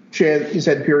had he's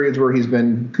had periods where he's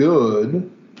been good,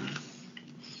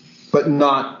 but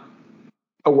not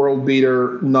a world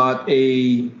beater, not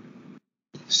a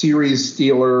series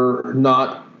stealer,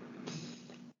 not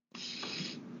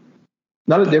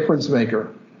a difference maker.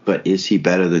 But is he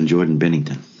better than Jordan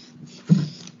Binnington?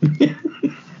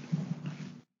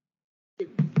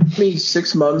 Me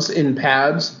 6 months in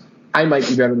pads, I might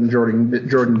be better than Jordan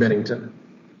Binnington.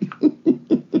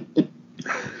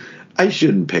 I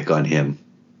shouldn't pick on him.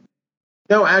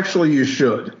 No, actually, you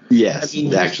should. Yes,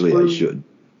 I should.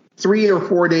 3 or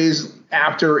 4 days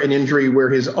after an injury where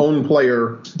his own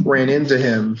player ran into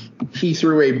him, he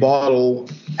threw a bottle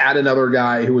at another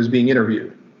guy who was being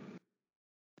interviewed.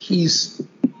 His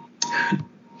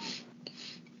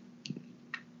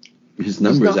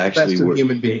numbers actually were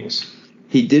human beings.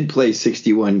 He did play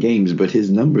 61 games, but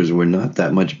his numbers were not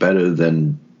that much better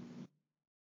than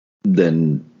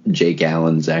Jake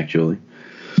Allen's, actually.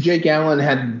 Jake Allen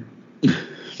had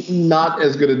not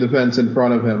as good a defense in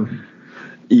front of him.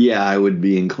 Yeah, I would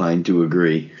be inclined to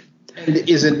agree. And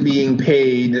isn't being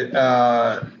paid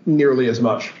nearly as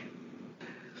much.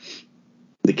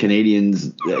 The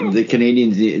Canadians,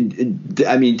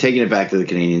 I mean, taking it back to the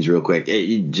Canadians real quick,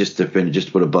 just to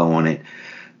put a bow on it,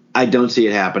 I don't see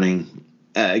it happening.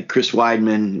 Chris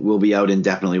Wideman will be out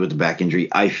indefinitely with the back injury.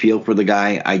 I feel for the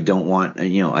guy. I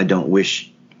don't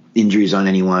wish injuries on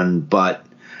anyone, but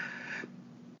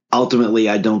ultimately,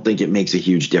 I don't think it makes a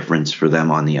huge difference for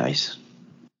them on the ice.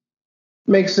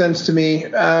 Makes sense to me.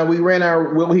 We ran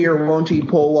our will he or won't he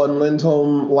poll on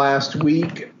Lindholm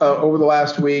over the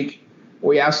last week.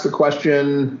 We asked the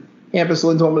question, Hampus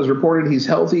Lindholm has reported he's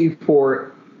healthy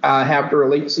for after a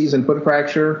late season foot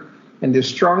fracture and is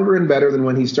stronger and better than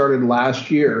when he started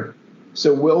last year.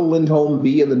 So will Lindholm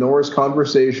be in the Norris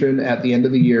conversation at the end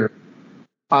of the year?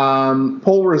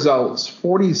 Poll results,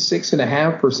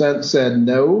 46.5% said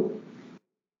no,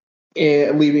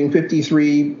 leaving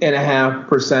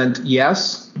 53.5%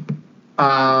 yes.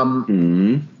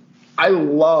 I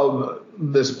love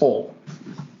this poll.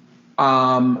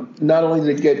 Not only did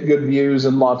it get good views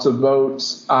and lots of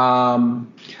votes,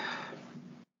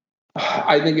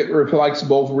 I think it reflects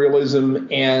both realism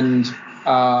and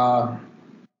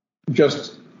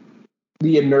just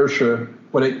the inertia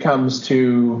when it comes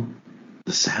to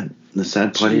the sad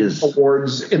part is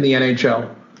awards in the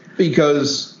NHL.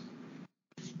 Because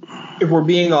if we're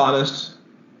being honest,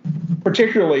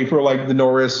 particularly for like the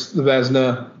Norris, the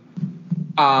Vezina,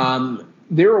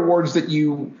 they're awards that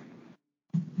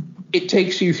it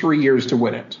takes you 3 years to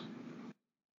win it.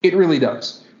 It really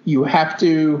does. You have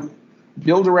to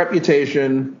build a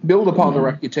reputation, build upon the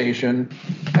reputation,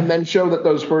 and then show that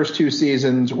those first 2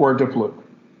 seasons weren't a fluke.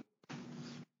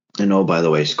 And oh, by the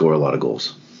way, score a lot of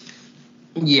goals.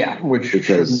 Yeah, which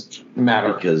shouldn't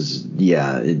matter. Because,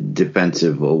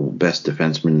 defensive, best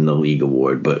defenseman in the league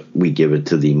award, but we give it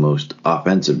to the most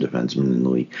offensive defenseman in the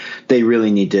league. They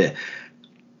really need to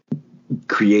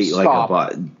create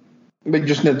They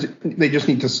just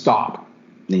need to stop.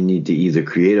 They need to either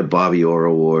create a Bobby Orr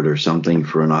award or something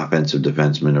for an offensive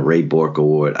defenseman, a Ray Bourque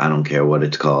award. I don't care what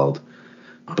it's called,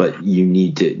 but they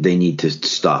need to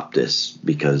stop this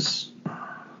because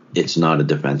it's not a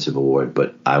defensive award.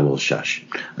 But I will shush.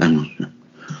 In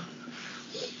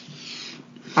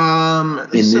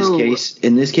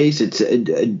this case, it's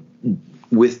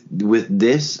with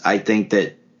this. I think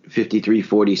that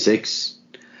 53-46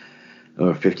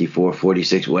 or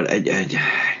 54-46.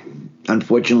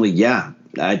 Unfortunately, yeah.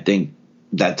 I think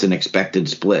that's an expected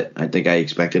split. I think I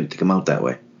expected it to come out that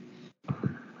way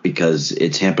because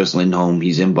it's Hampus Lindholm.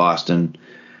 He's in Boston,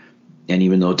 and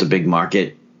even though it's a big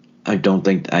market, I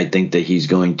think that he's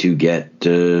going to get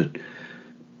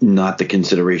not the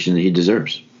consideration that he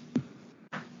deserves.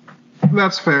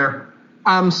 That's fair.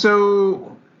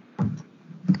 So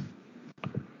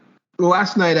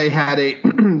last night I had a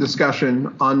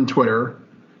discussion on Twitter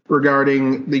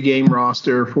regarding the game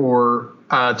roster for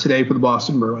today for the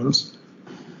Boston Bruins.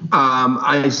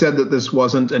 I said that this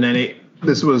wasn't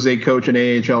this was a coach and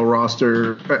AHL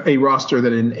roster, a roster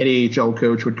that an AHL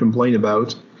coach would complain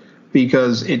about,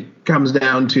 because it comes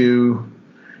down to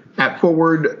at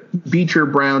forward Beecher,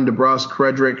 Brown, DeBrusque,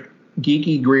 Frederick,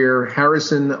 Geeky, Greer,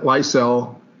 Harrison,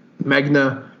 Lysell,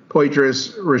 Magna,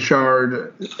 Poitras,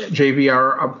 Richard,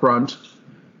 JVR up front.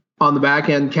 On the back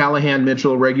end, Callahan,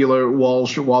 Mitchell, Regular,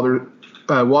 Walsh,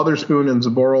 Wotherspoon, and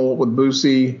Zaboral with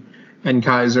Busey and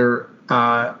Kaiser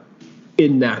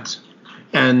in net.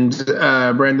 And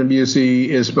Brandon Busey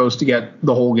is supposed to get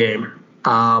the whole game.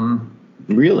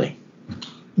 Really?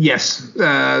 Yes.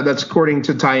 That's according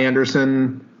to Ty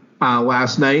Anderson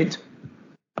last night.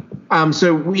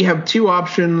 So we have 2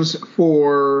 options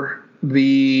for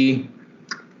the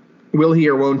will he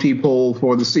or won't he poll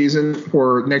for the season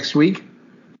for next week.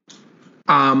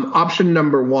 Option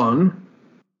number one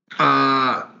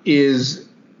is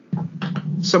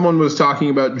someone was talking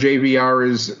about JVR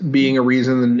as being a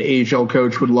reason an AHL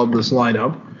coach would love this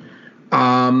lineup.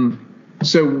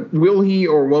 So will he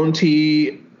or won't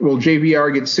he, will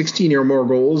JVR get 16 or more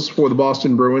goals for the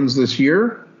Boston Bruins this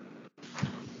year?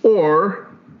 Or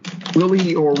will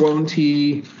he or won't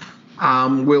he,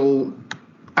 will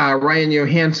Ryan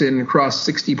Johansen cross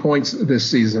 60 points this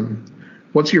season?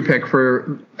 What's your pick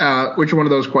for which one of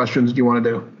those questions do you want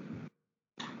to do?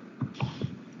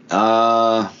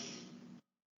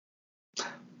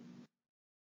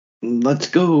 Let's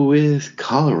go with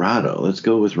Colorado. Let's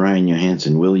go with Ryan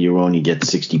Johansen. Will Uroni get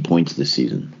 60 points this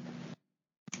season?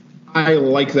 I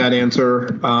like that answer.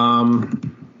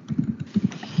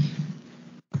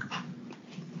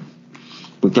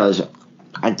 Because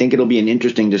I think it'll be an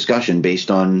interesting discussion based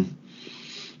on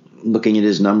looking at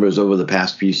his numbers over the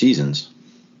past few seasons.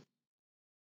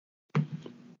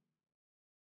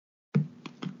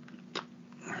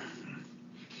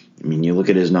 I mean, you look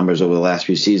at his numbers over the last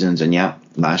few seasons, and yeah,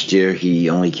 last year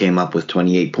he only came up with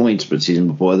 28 points, but the season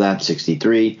before that,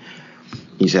 63.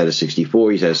 He's had a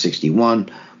 64, he's had a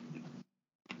 61,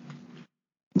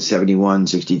 71,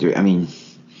 63. I mean,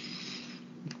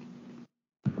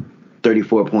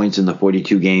 34 points in the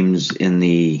 42 games in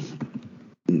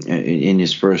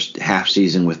his first half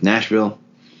season with Nashville.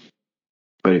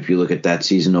 But if you look at that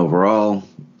season overall,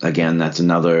 again, that's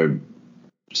another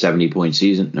 70-point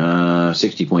season,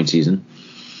 60-point season,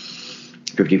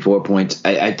 54 points.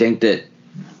 I think that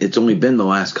it's only been the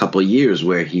last couple of years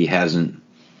where he hasn't.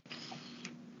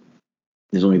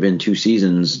 There's only been two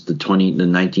seasons, the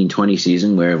 1920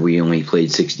 season where we only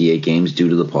played 68 games due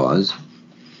to the pause.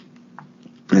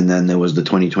 And then there was the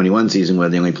 2021 season where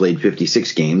they only played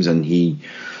 56 games, and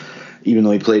even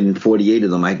though he played in 48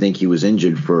 of them, I think he was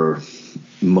injured for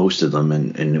most of them,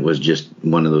 and it was just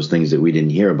one of those things that we didn't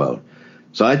hear about.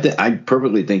 So I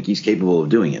perfectly think he's capable of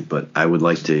doing it, but I would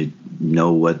like to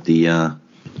know what the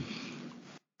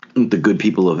good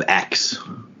people of X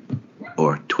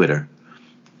or Twitter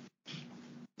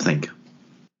think.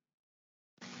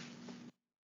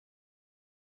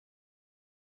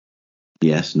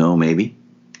 Yes, no, maybe.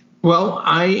 Well,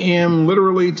 I am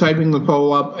literally typing the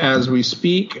poll up as we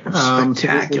speak.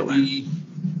 Spectacular. So it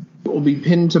will be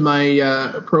pinned to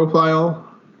my profile.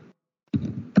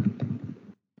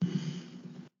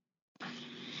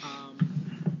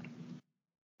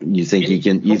 You think he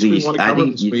can? You think he's going to do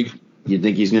it? You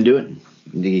think he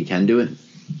can do it?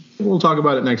 We'll talk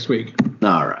about it next week.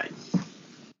 All right.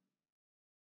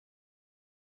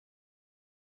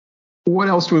 What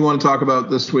else do we want to talk about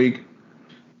this week?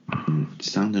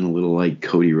 Sounding a little like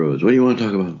Cody Rhodes. What do you want to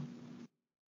talk about?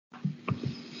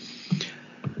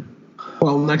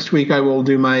 Well, next week I will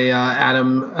do my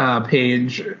Adam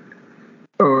page,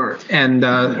 and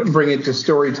bring it to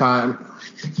story time.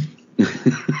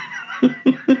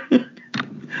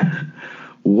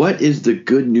 What is the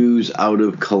good news out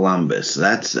of Columbus?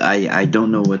 I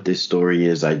don't know what this story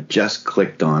is. I just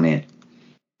clicked on it.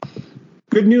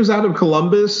 Good news out of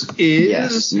Columbus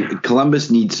is... Yes, Columbus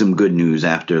needs some good news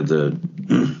after the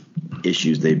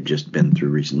issues they've just been through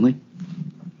recently.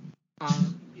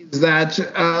 Is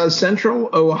that Central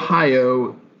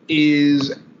Ohio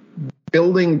is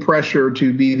building pressure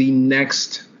to be the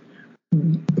next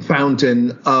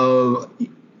fountain of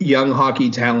young hockey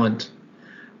talent.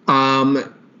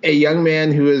 A young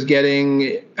man who is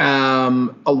getting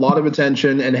a lot of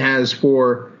attention and has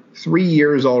for 3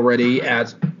 years already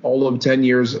at all of 10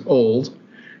 years old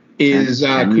is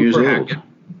Cooper Hackett.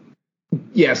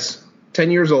 Yes,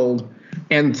 10 years old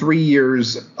and 3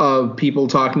 years of people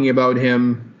talking about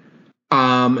him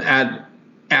at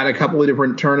a couple of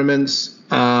different tournaments.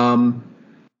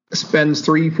 Spends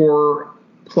 3-4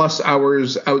 plus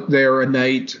hours out there a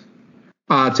night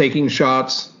taking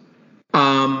shots.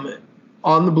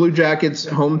 On the Blue Jackets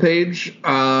homepage,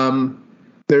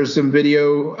 there's some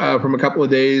video from a couple of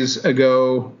days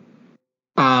ago.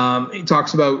 He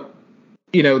talks about,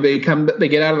 they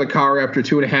get out of the car after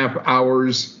 2.5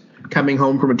 hours coming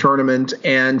home from a tournament,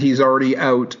 and he's already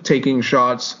out taking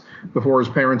shots before his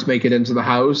parents make it into the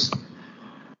house.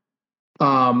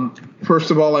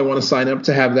 First of all, I want to sign up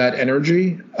to have that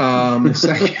energy.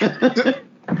 Second,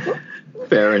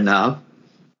 fair enough.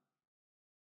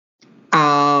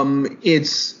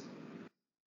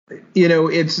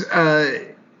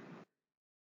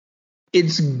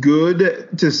 It's good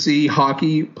to see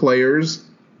hockey players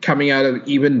coming out of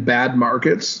even bad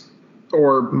markets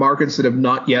or markets that have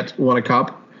not yet won a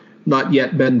cup, not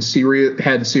yet been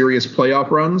had serious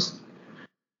playoff runs.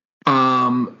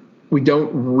 we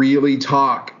don't really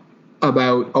talk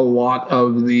about a lot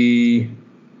of the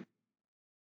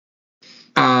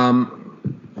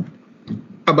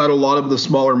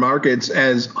smaller markets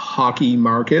as hockey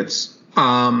markets.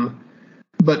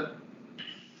 But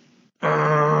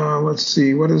let's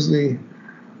see, what is the...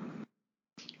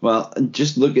 Well,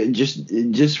 just look at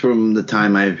just from the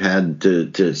time I've had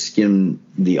to skim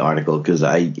the article, because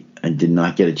I did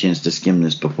not get a chance to skim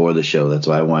this before the show. That's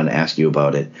why I wanted to ask you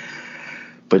about it.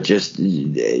 But just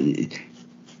 10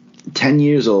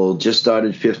 years old, just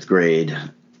started 5th grade,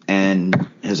 and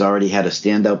has already had a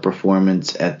standout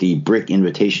performance at the Brick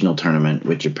Invitational Tournament,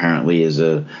 which apparently is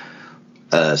some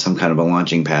kind of a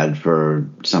launching pad for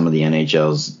some of the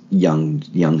NHL's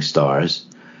young stars.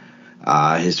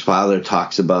 His father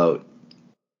talks about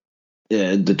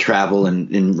the travel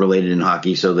and related in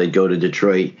hockey. So they'd go to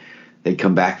Detroit, they'd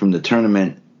come back from the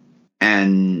tournament,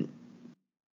 and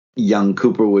young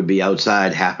Cooper would be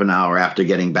outside half an hour after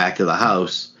getting back to the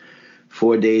house.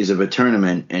 4 days of a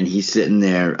tournament, and he's sitting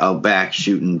there out back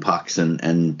shooting pucks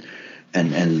and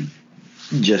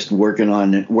just working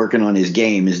on his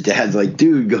game. His dad's like,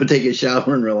 dude, go take a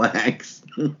shower and relax.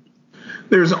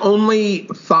 There's only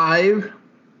 5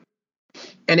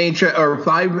 NHL or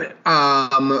 5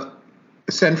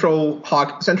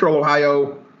 Central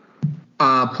Ohio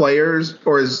players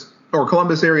or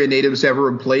Columbus area natives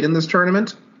ever played in this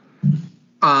tournament.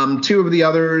 2 of the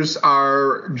others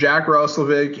are Jack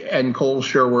Roslovic and Cole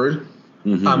Sherwood,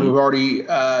 who've already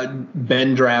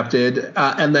been drafted,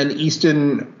 and then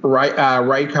Easton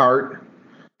Reichart.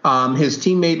 His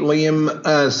teammate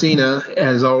Liam Sina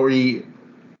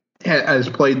has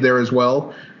played there as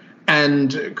well.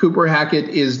 And Cooper Hackett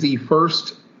is the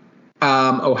first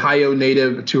Ohio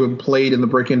native to have played in the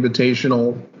Brick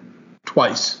Invitational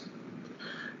twice.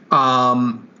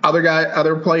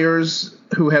 Other players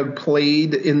who have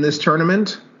played in this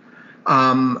tournament,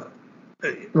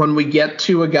 when we get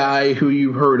to a guy who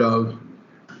you've heard of,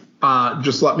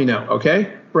 just let me know,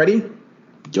 okay? Ready?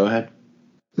 Go ahead.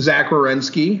 Zach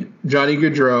Werenski, Johnny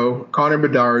Gaudreau, Connor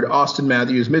Bedard, Austin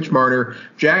Matthews, Mitch Marner,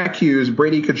 Jack Hughes,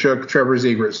 Brady Tkachuk, Trevor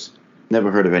Zegras.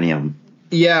 Never heard of any of them.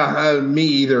 Yeah, me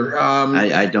either.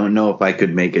 I don't know if I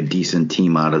could make a decent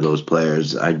team out of those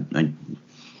players. I'm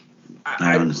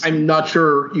not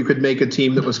sure you could make a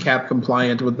team that was cap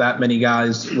compliant with that many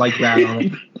guys like that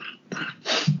on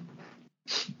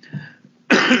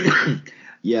it.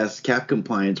 Yes, cap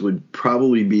compliance would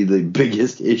probably be the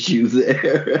biggest issue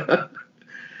there.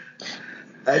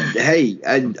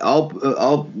 All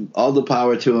the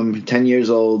power to him. 10 years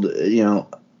old,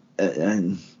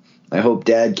 and I hope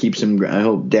Dad keeps him. I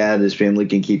hope Dad, his family,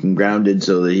 can keep him grounded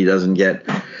so that he doesn't get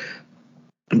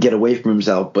away from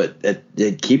himself. But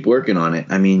keep working on it.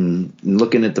 I mean,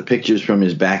 looking at the pictures from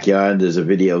his backyard, there's a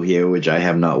video here which I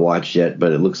have not watched yet,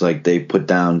 but it looks like they put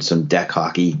down some deck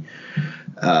hockey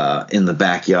in the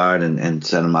backyard and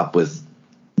set him up with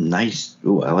nice.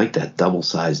 Ooh, I like that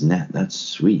double-sized net. That's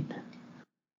sweet.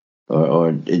 Or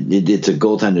it's a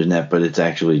goaltender's net, but it's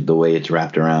actually the way it's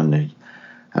wrapped around.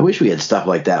 I wish we had stuff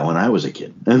like that when I was a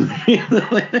kid.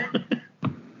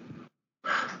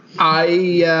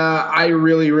 I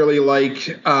really, really like.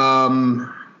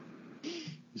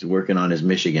 He's working on his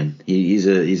Michigan. He's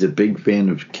a big fan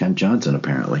of Kent Johnson,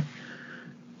 apparently,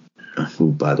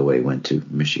 who, by the way, went to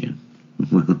Michigan.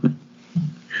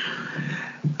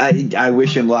 I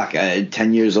wish him luck.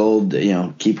 10 years old,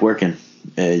 keep working,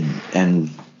 and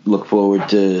look forward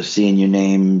to seeing your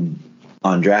name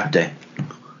on draft day.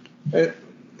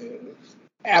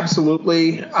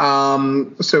 Absolutely.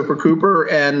 So for Cooper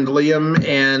and Liam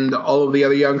and all of the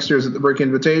other youngsters at the Brick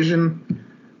Invitation,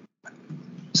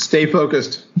 stay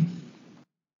focused.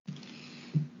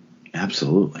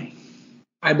 Absolutely.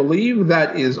 I believe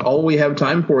that is all we have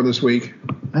time for this week.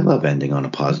 I love ending on a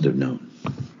positive note.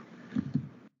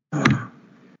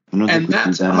 And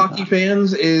that, hockey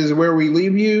fans, is where we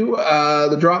leave you.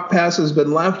 The drop pass has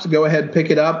been left. Go ahead, pick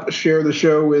it up, share the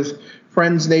show with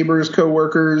friends, neighbors,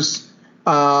 coworkers,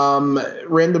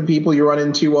 random people you run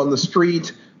into on the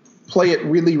street. Play it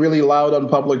really, really loud on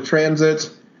public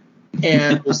transit.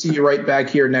 And we'll see you right back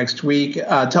here next week.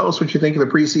 Tell us what you think of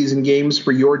the preseason games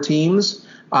for your teams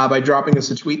by dropping us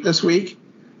a tweet this week.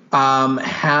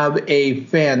 Have a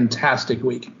fantastic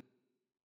week.